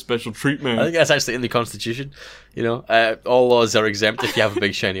mean you get special treatment? I think that's actually in the Constitution. You know, all laws are exempt if you have a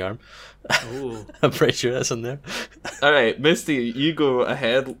big shiny arm. Ooh. I'm pretty sure that's in there. All right, Misty, you go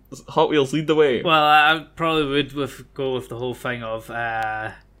ahead. Hot Wheels, lead the way. Well, I probably would go with the whole thing of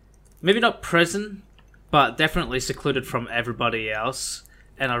maybe not prison, but definitely secluded from everybody else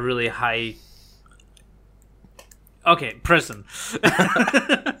in a really high. Okay, prison.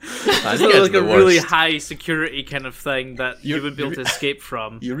 I think like a really high security kind of thing that you would be able to escape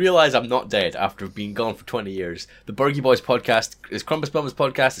from. You realise I'm not dead after being gone for 20 years. The Burgie Boys podcast, is Crumpus Bummers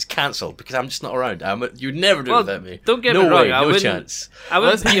podcast, is cancelled because I'm just not around. You'd never do it without me. Don't get me wrong. No chance.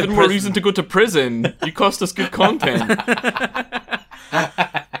 That's even more reason to go to prison. You cost us good content.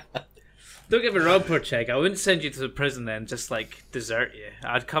 Don't get me wrong, Porchek. I wouldn't send you to the prison then, just like desert you.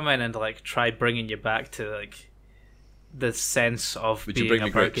 I'd come in and like try bringing you back to like the sense of being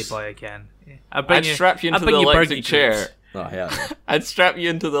a Burgie boy again. Yeah. I'd strap you into the electric chair. Oh, yeah. I'd strap you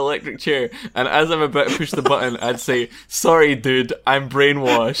into the electric chair, and as I'm about to push the button, I'd say, "Sorry, dude, I'm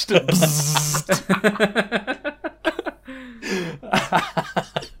brainwashed."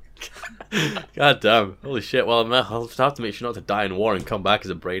 God damn. Holy shit. Well, I'll have to make sure not to die in war and come back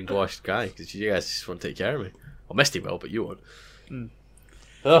as a brainwashed guy, because you guys just want to take care of me. Well, Misty will, but you won't.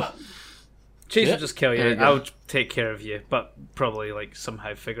 Ugh. Cheese would just kill you. I would take care of you, but probably like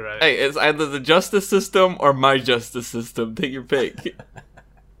somehow figure out. Hey, it's either the justice system or my justice system. Take your pick.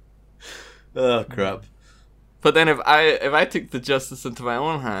 Oh crap! But then if I take the justice into my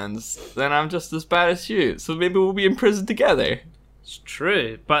own hands, then I'm just as bad as you. So maybe we'll be in prison together. It's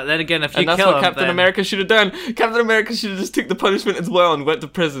true, but then again, if you and that's kill what him, Captain America should have done. Captain America should have just took the punishment as well and went to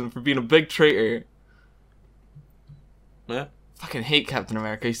prison for being a big traitor. Yeah. Fucking hate Captain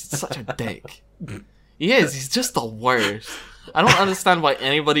America. He's such a dick. He is. He's just the worst. I don't understand why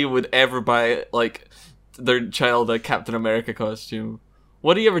anybody would ever buy like their child a Captain America costume.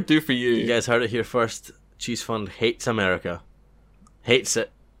 What do you ever do for you? You guys heard it here first. Cheese Fund hates America. Hates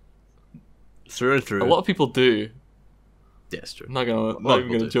it. Through and through. A lot of people do. Yeah, it's true. I'm not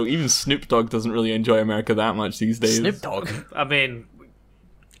even gonna joke. Even Snoop Dogg doesn't really enjoy America that much these days. Snoop Dogg? I mean,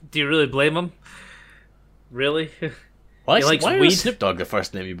 do you really blame him? Really? Why is Snoop Dogg the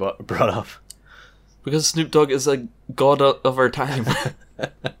first name you brought up? Because Snoop Dogg is a god of our time.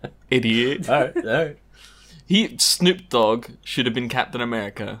 Idiot. Alright. Snoop Dogg should have been Captain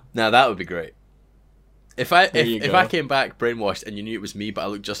America. Now that would be great. If I came back brainwashed and you knew it was me but I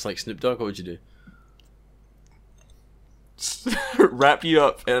looked just like Snoop Dogg, what would you do? Wrap you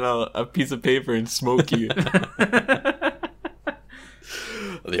up in a piece of paper and smoke you.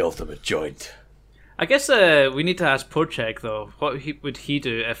 The ultimate joint. I guess we need to ask Porchek though. What would he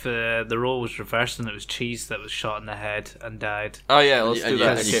do if the role was reversed and it was Cheese that was shot in the head and died? Oh yeah, let's do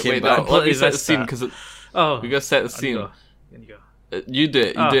that. Okay, wait, let me set the scene because we gotta set the scene. You do it. You do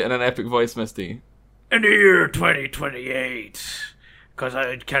it in an epic voice, Misty. In the year 2028, because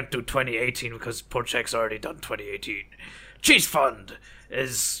I can't do 2018 because Porchek's already done 2018. Cheese Fund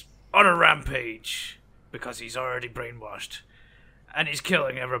is on a rampage because he's already brainwashed and he's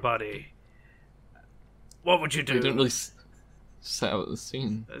killing everybody. What would you do? We didn't really set out the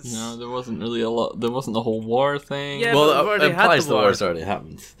scene. There wasn't really a lot. There wasn't the whole war thing. Yeah, well, it implies the war's already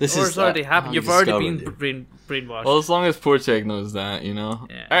happened. The war's already happened. You've already been brainwashed. Well, as long as Porchek knows that, you know.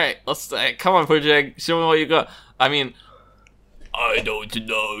 Yeah. All right, let's come on, Porchek. Show me what you got. I mean, I don't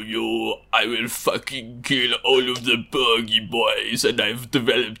know you. I will fucking kill all of the Burgie Boys, and I've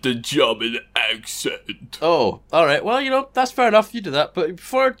developed a German accent. Oh, alright. Well, that's fair enough. You do that. But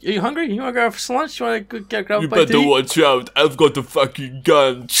before, are you hungry? You want to go for some lunch? You want to get grab a bite to eat? You better watch out. I've got a fucking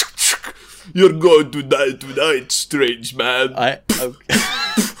gun. You're going to die tonight, strange man. I'm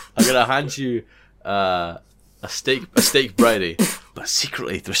gonna hand you a steak brownie, but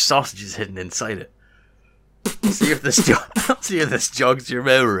secretly there's sausages hidden inside it. See if this jogs your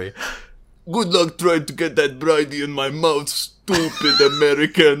memory. Good luck trying to get that brownie in my mouth, stupid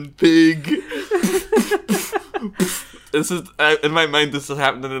American pig. This is in my mind. This is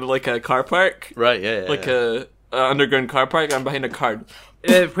happening in like a car park, right? Yeah. Like a underground car park. I'm behind a car.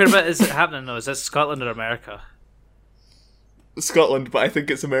 Where about is it happening though? Is that Scotland or America? Scotland, but I think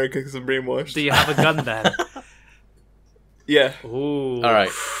it's America because I'm brainwashed. Do you have a gun then? Yeah. Ooh. All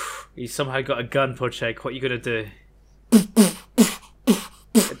right. You somehow got a gun, Pochek. What are you gonna do?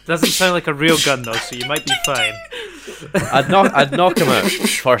 It doesn't sound like a real gun though, so you might be fine. I'd knock him out.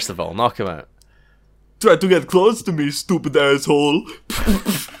 First of all, knock him out. Try to get close to me, stupid asshole.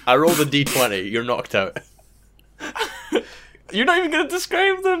 I rolled a d20. You're knocked out. You're not even gonna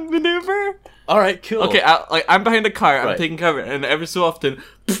describe the maneuver? Alright, cool. Okay, I'm behind a car, I'm taking cover, and every so often,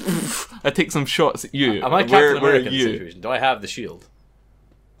 I take some shots at you. Am I Captain America in this situation? Do I have the shield?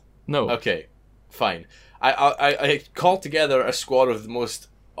 No. Okay, fine. I called together a squad of the most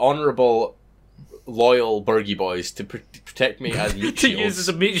honourable, loyal Bergie boys to protect me as meat shields. To use as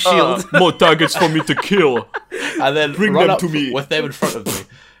a meat shield. More targets for me to kill. And then bring run them up to me with them in front of me,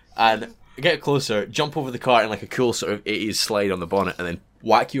 and get closer, jump over the car in like a cool sort of 80s slide on the bonnet, and then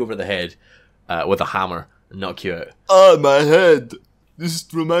whack you over the head with a hammer and knock you out. Ah, my head. This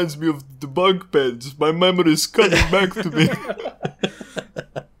reminds me of the bunk beds. My memory is coming back to me.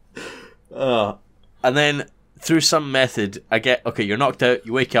 And then through some method, okay, you're knocked out,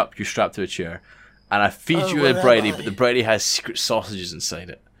 you wake up, you're strapped to a chair, and I feed you a bridie, but the bridie has secret sausages inside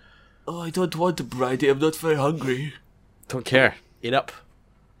it. Oh, I don't want a bridie, I'm not very hungry. Don't care. Eat up.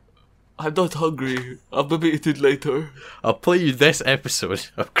 I'm not hungry. I'll maybe eat it later. I'll play you this episode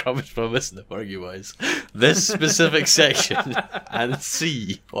of Crumbage Promise and the Bergie Boys. This specific section, and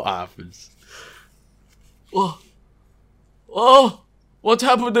see what happens. Oh, what's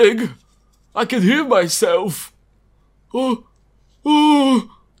happening? I can hear myself. And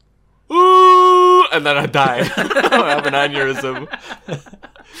then I die. I have an aneurysm.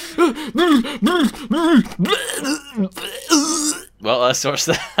 Well, that sorts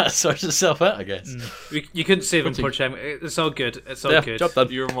itself out, I guess. You couldn't save him, poor Cham. It's all good. It's all good. Job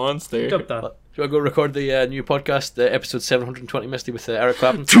done. You're a monster. Job done. Do you want to go record the new podcast, episode 720, Misty, with Eric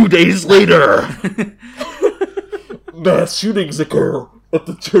Clapton? 2 days later! Mass shootings occur at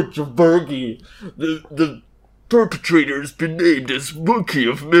the Church of Bergie. The perpetrator has been named as Monkey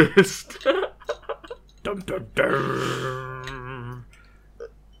of Mist. Dun, dun, dun.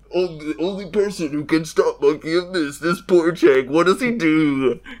 Only person who can stop Monkey of Mist is Porchek. What does he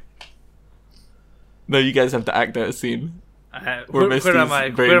do? No, you guys have to act out a scene. Where am I?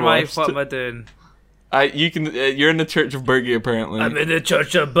 Where am I? What am I doing? You're in the Church of Bergie, apparently. I'm in the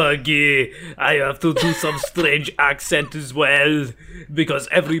Church of Bergie. I have to do some strange accent as well, because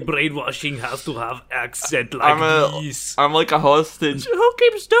every brainwashing has to have accent like this. I'm like a hostage. Who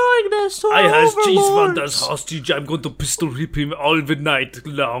keeps doing this? I has Cheese Vander's hostage. I'm going to pistol whip him all the night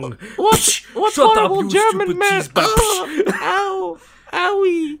long. What Shut up, you German stupid man. cheese bag. Ow!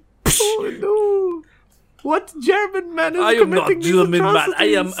 Owie! Oh no! What German man is I am not committing these German man. I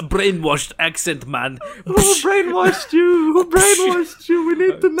atrocities? am a brainwashed accent man. Who brainwashed you? Who brainwashed you? We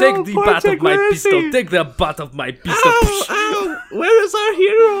need to know. Take the butt of my where is pistol. he? Take the butt of my pistol. Ow! Where is our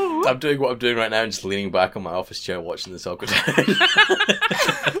hero? I'm doing what I'm doing right now, and just leaning back on my office chair watching this awkward.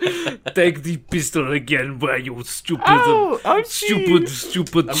 Take the pistol again, where you stupid,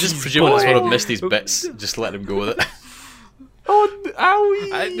 stupid. I'm just cheese presuming boy. it's one of Misty's bits. Just let him go with it. Oh,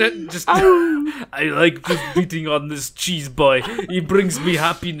 owie! I like just beating on this cheese boy. He brings me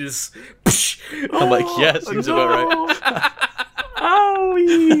happiness. I'm like, yeah, seems about right.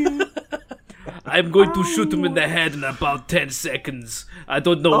 Owie! I'm going to shoot him in the head in about 10 seconds. I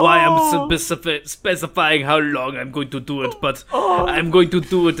don't know why I'm specifying how long I'm going to do it, but I'm going to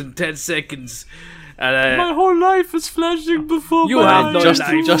do it in 10 seconds. And, my whole life is flashing before you my have eyes. no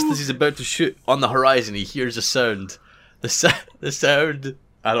life. Just as he's about to shoot, on the horizon, he hears a sound. The sound.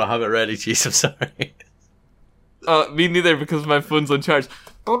 I don't have it ready, Cheese. I'm sorry. Me neither, because my phone's on charge.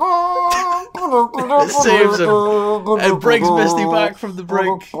 It saves him. It brings Misty back from the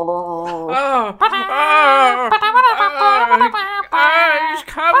brink. He's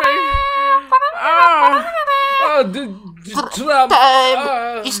coming. Trump.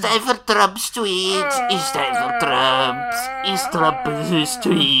 It's time for Trump's tweets. It's time for Trump's. It's Trump's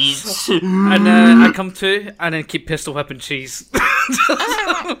tweets. And I come to and then keep pistol whipping Cheese.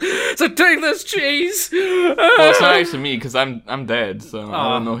 So take this, Cheese. Well, it's not actually me, because I'm dead, so I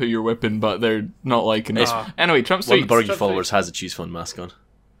don't know who you're whipping, but they're not liking it. Anyway, Trump's One of tweets. the Bergie followers has a Cheese Fund mask on.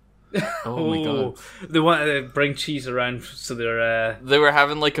 Oh my god. They want to bring Cheese around, so they're They were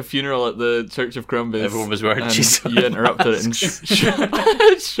having like a funeral at the Church of Crumbus. Everyone was wearing and cheese. You interrupted it and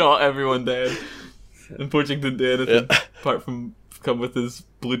shot everyone dead. And Porchik didn't do anything apart from come with his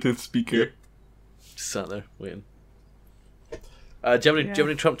Bluetooth speaker. Just sat there waiting. Do you have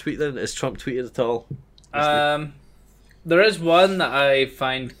any Trump tweet then? Is Trump tweeted at all? There is one that I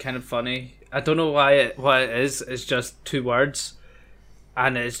find kind of funny. I don't know what it is. It's just 2 words,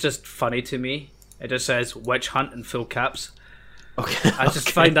 and it's just funny to me. It just says "witch hunt" in full caps. Okay. I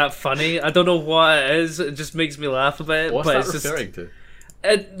just find that funny. I don't know what it is. It just makes me laugh a bit. What's but that it's referring to?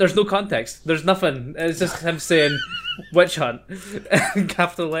 There's no context. There's nothing. It's just him saying witch hunt in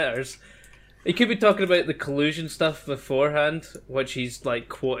capital letters. He could be talking about the collusion stuff beforehand, which he's like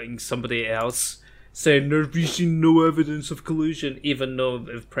quoting somebody else saying there's been no evidence of collusion, even though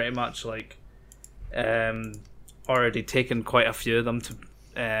they've pretty much like already taken quite a few of them to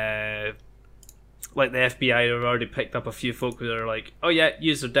like the FBI have already picked up a few folk who are like, oh yeah,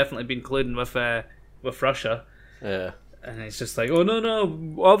 yous have definitely been colluding with Russia. Yeah. And it's just like, oh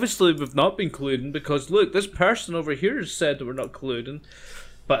no, obviously we've not been colluding because look, this person over here has said that we're not colluding.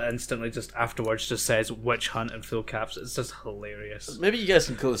 But instantly, just afterwards, just says "witch hunt" in full caps. It's just hilarious. Maybe you guys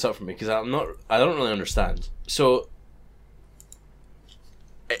can clear this up for me because I don't really understand. So,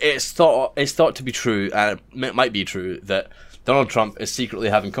 it's thought to be true, and it might be true that Donald Trump is secretly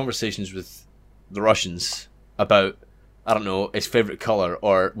having conversations with the Russians about, I don't know, his favorite color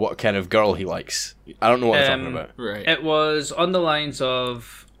or what kind of girl he likes. I don't know what they're talking about. Right. It was on the lines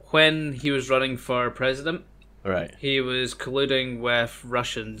of when he was running for president. Right. He was colluding with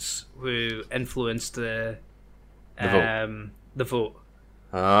Russians who influenced the vote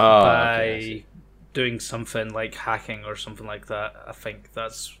by doing something like hacking or something like that. I think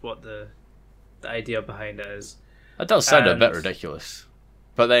that's what the idea behind it is. That does sound a bit ridiculous.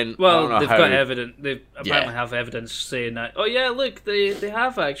 But then, well, they've got evidence. They apparently have evidence saying that. Oh yeah, look, they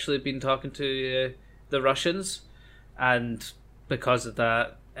have actually been talking to the Russians, and because of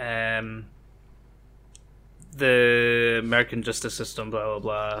that, the American justice system, blah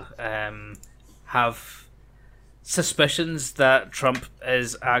blah blah, have suspicions that Trump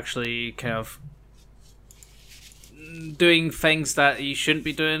is actually kind of doing things that he shouldn't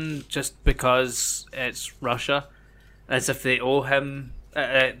be doing just because it's Russia, as if they owe him,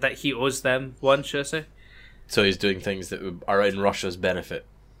 that he owes them one, should I say? So he's doing things that are in Russia's benefit.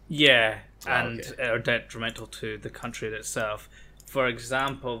 Yeah, and are detrimental to the country itself. For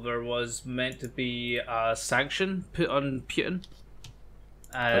example, there was meant to be a sanction put on Putin,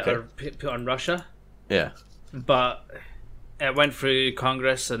 or put on Russia. Yeah. But it went through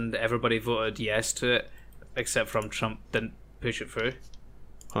Congress and everybody voted yes to it, except from Trump didn't push it through.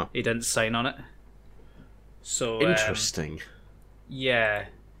 Huh. He didn't sign on it. So interesting. Yeah.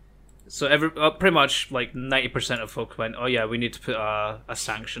 So pretty much like 90% of folk went, oh yeah, we need to put a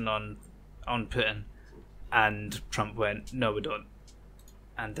sanction on Putin, and Trump went, no, we don't.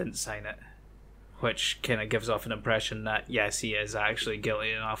 And didn't sign it, which kind of gives off an impression that yes, he is actually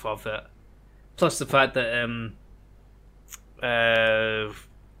guilty enough of it. Plus the fact that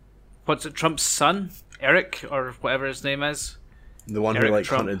what's it, Trump's son, Eric or whatever his name is, the one Eric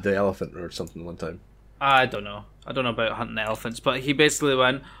who hunted the elephant or something one time. I don't know about hunting elephants, but he basically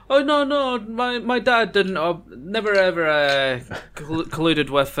went, oh no, my dad didn't, never ever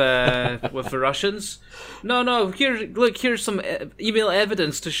colluded with the Russians. No, here's some email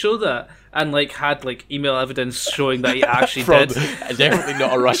evidence to show that, and like had like email evidence showing that he actually did. Definitely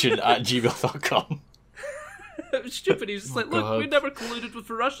not a Russian at gmail.com. It was stupid. He was just like, look, we never colluded with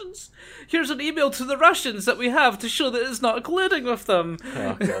the Russians. Here's an email to the Russians that we have to show that it's not colluding with them.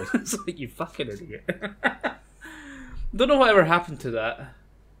 Oh god. It's like, you fucking idiot. Don't know whatever happened to that.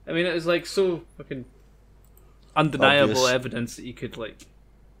 I mean, it was like so fucking undeniable evidence that you could like.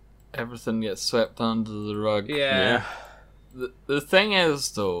 Everything gets swept under the rug. Yeah. The thing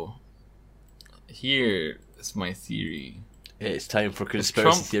is, though, here is my theory. It's time for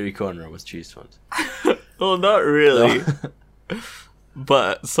Conspiracy Theory Corner with Cheese Fund. Well, not really. No.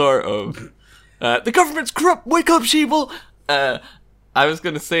 But sort of. The government's corrupt! Wake up, sheeple! I was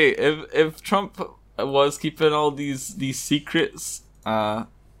going to say, if Trump was keeping all these secrets,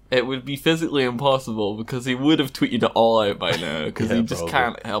 it would be physically impossible because he would have tweeted it all out by now because he just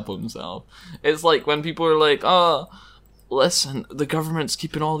can't help himself. It's like when people are like, oh, listen, the government's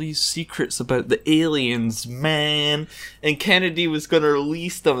keeping all these secrets about the aliens, man, and Kennedy was going to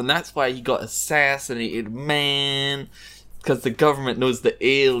release them, and that's why he got assassinated, man, because the government knows the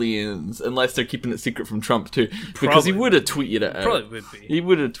aliens, unless they're keeping it secret from Trump too, because he would have tweeted it out. Probably would be. He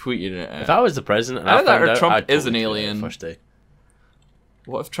would have tweeted it out. If I was the president, and I found out Trump is an alien. First day.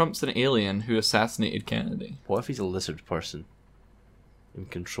 What if Trump's an alien who assassinated Kennedy? What if he's a lizard person in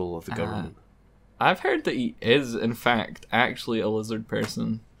control of the government? I've heard that he is, in fact, actually a lizard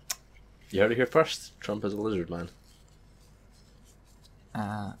person. You heard it here first. Trump is a lizard man.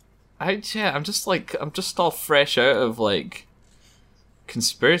 I'm just all fresh out of like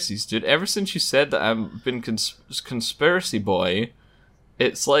conspiracies, dude. Ever since you said that I've been conspiracy boy,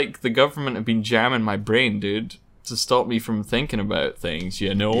 it's like the government have been jamming my brain, dude. to stop me from thinking about things,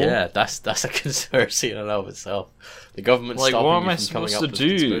 you know? Yeah, that's a conspiracy in and of itself. The government's like, stopping what am you I from supposed coming to up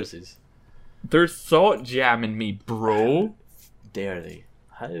do? with conspiracies. They're thought jamming me, bro. Dare they?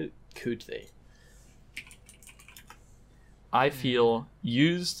 How could they? I feel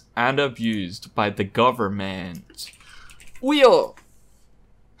used and abused by the government. Uyo!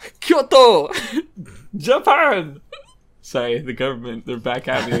 Kyoto! Japan! Sorry, the government, they're back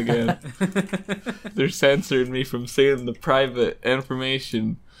at me again. They're censoring me from saying the private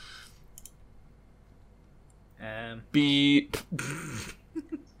information. Beep.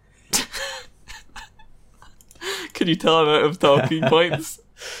 Can you tell I'm out of talking points?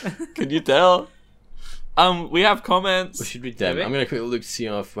 Can you tell? We have comments. We should read them. I'm going to quickly look to see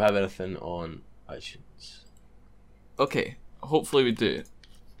if we have anything on iTunes. Okay, hopefully we do.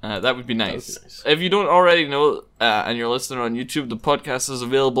 That would be nice. If you don't already know, and you're listening on YouTube, the podcast is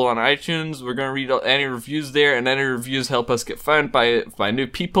available on iTunes. We're going to read out any reviews there, and any reviews help us get found by new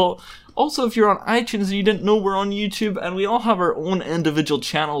people. Also, if you're on iTunes and you didn't know we're on YouTube, and we all have our own individual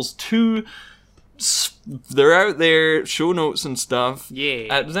channels too, they're out there, show notes and stuff.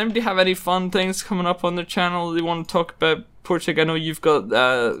 Yeah. Does anybody have any fun things coming up on their channel they want to talk about? Porchik, I know you've got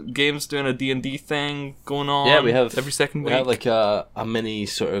games doing a D&D thing going on. Yeah, we have every second week. We have like a mini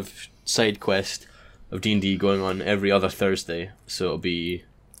sort of side quest of D&D going on every other Thursday. So it'll be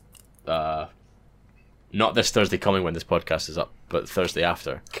not this Thursday coming when this podcast is up, but Thursday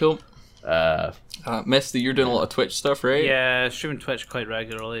after. Cool. Misty, you're doing a lot of Twitch stuff, right? Yeah, streaming Twitch quite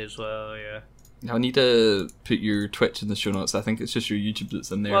regularly as well. Yeah. I need to put your Twitch in the show notes. I think it's just your YouTube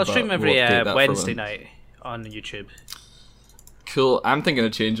that's in there. Well, I stream every Wednesday night on YouTube. Cool. I'm thinking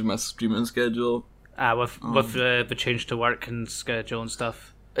of changing my streaming schedule. With the change to work and schedule and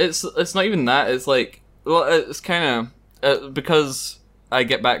stuff. It's not even that. It's like, well, it's kind of because I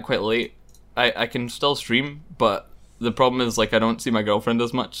get back quite late. I can still stream, but the problem is like I don't see my girlfriend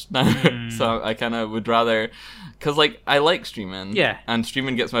as much now. So I kind of would rather, because like I like streaming. Yeah. And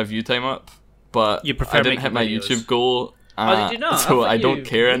streaming gets my view time up. But you prefer I didn't hit my videos. YouTube goal. Did you not? So I don't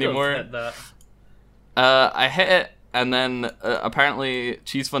care anymore. Hit that. I hit it, and then apparently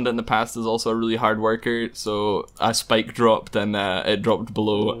Cheese Fund in the past is also a really hard worker, so a spike dropped and it dropped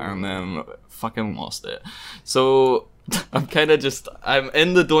below, and then fucking lost it. So I'm kind of I'm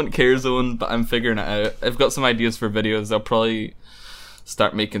in the don't care zone, but I'm figuring it out. I've got some ideas for videos. I'll probably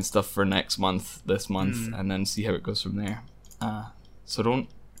start making stuff for this month, and then see how it goes from there. So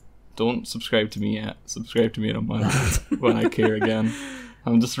don't subscribe to me yet. Subscribe to me in a month when I care again.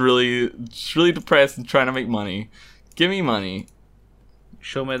 I'm just really depressed and trying to make money. Give me money.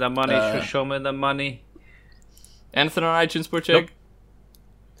 Show me the money. Show me the money. Anything on iTunes, Porchik? Nope.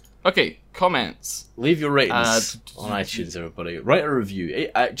 Okay, comments. Leave your ratings on iTunes, everybody. Write a review.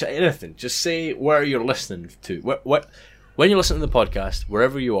 Anything. Just say where you're listening to. When you're listening to the podcast,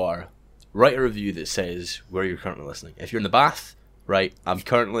 wherever you are, write a review that says where you're currently listening. If you're in the bath, right, I'm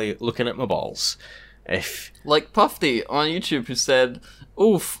currently looking at my balls. Like Puffy on YouTube who said,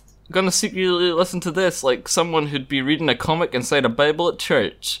 oof, gonna secretly listen to this like someone who'd be reading a comic inside a Bible at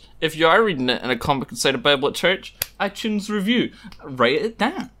church. If you are reading it in a comic inside a Bible at church, iTunes review. Write it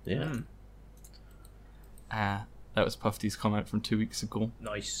down. Yeah. That was Puffy's comment from 2 weeks ago.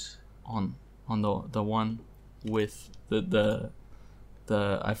 Nice. On the one with the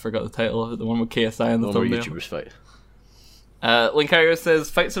I forgot the title of it, the one with KSI and the thumbnail. Where YouTubers fight. Linkario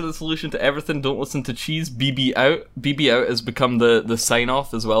says, fights are the solution to everything, don't listen to Cheese, BB out. BB out has become the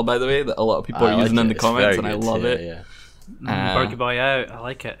sign-off as well, by the way, that a lot of people are using in the comments, and I love it. Yeah. Burger Boy out, I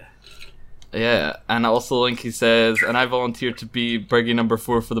like it. Yeah, and also Linky says, and I volunteered to be Bergie number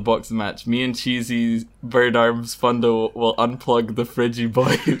 4 for the boxing match. Me and Cheesy Bird Arms Fundo will unplug the Friggy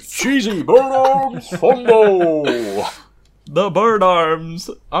Boys. Cheesy Bird Arms Fundo! The Bird Arms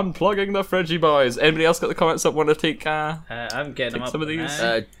unplugging the Friggy Boys. Anybody else got the comments up? Want to take? I'm getting them up. Some of these.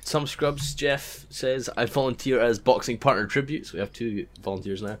 Some Scrubs. Jeff says I volunteer as boxing partner tribute. So we have 2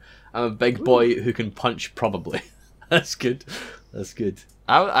 volunteers now. I'm a big boy who can punch. Probably. That's good. That's good.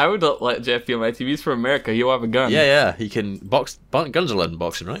 I would let Jeff be on my team. He's from America. He'll have a gun. Yeah. He can box. Guns are allowed in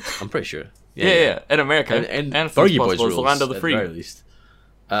boxing, right? I'm pretty sure. Yeah. In America, and Fergie Boys rules, it's the land of the free. At the very least.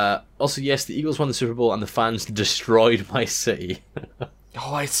 Also, yes, the Eagles won the Super Bowl and the fans destroyed my city.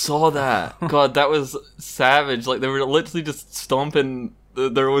 Oh, I saw that. God, that was savage. Like, they were literally just stomping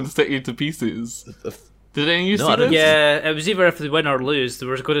their own city to pieces. Did any of you see this? Yeah, it was either if they win or lose, they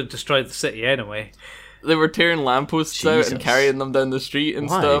were going to destroy the city anyway. They were tearing lampposts out and carrying them down the street and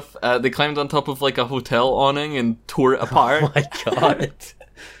stuff. They climbed on top of, like, a hotel awning and tore it apart. Oh my god.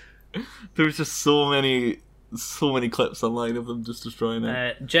 There was just so many so many clips online of them just destroying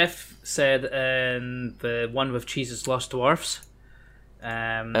it. Jeff said in the one with Cheese's Lost Dwarfs.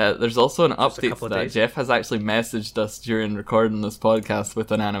 There's also an update to that. Jeff has actually messaged us during recording this podcast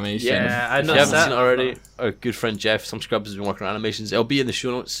with an animation. Yeah, I know that. If you haven't seen it already, our good friend Jeff, some Scrubs, has been working on animations. It'll be in the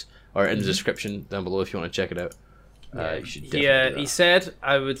show notes or in the description down below if you want to check it out. You should definitely do that. He said,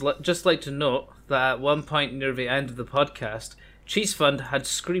 I would just like to note that at one point near the end of the podcast, Cheese Fund had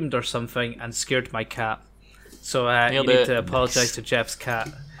screamed or something and scared my cat. So you need to apologise to Jeff's cat.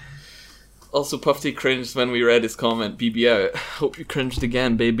 Also, Puffy cringed when we read his comment, BB out. Hope you cringed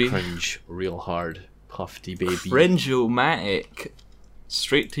again, baby. Cringe real hard, Puffy baby. Cringe-o-matic.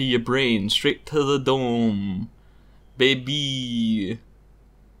 Straight to your brain, straight to the dome. Baby.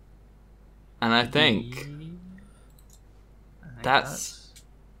 And I think that's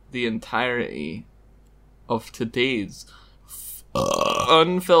the entirety of today's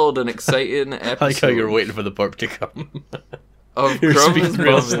unfilled and exciting episode. I like how you're waiting for the burp to come. Of You're Crumbs speaking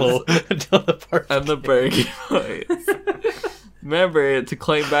real slow until the burp and the Bergie Boys. Remember to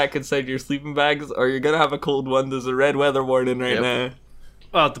climb back inside your sleeping bags, or you're gonna have a cold one. There's a red weather warning right now.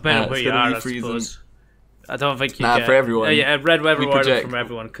 Well, depending on where you are, I suppose. I don't think you get... for everyone. Yeah, red weather warning from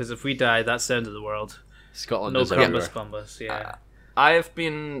everyone, because if we die, that's the end of the world. Scotland no is Crumbus Bumbus, yeah. I have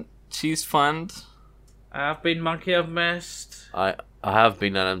been Cheese Fund. I've been Monkey of Mist. I have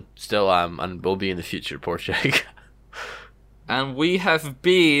been, and I'm still am, and will be in the future, poor Jack. And we have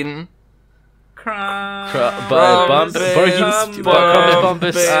been... Crumbus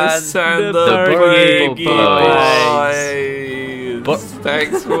and the Bergie Boys.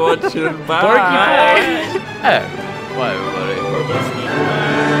 Thanks for watching. Bye. Bergie Boys. Bye, everybody.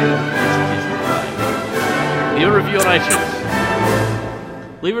 Leave a review on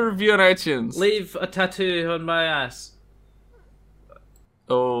iTunes. Leave a review on iTunes. Leave a tattoo on my ass.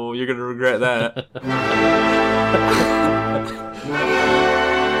 Oh, you're gonna regret that.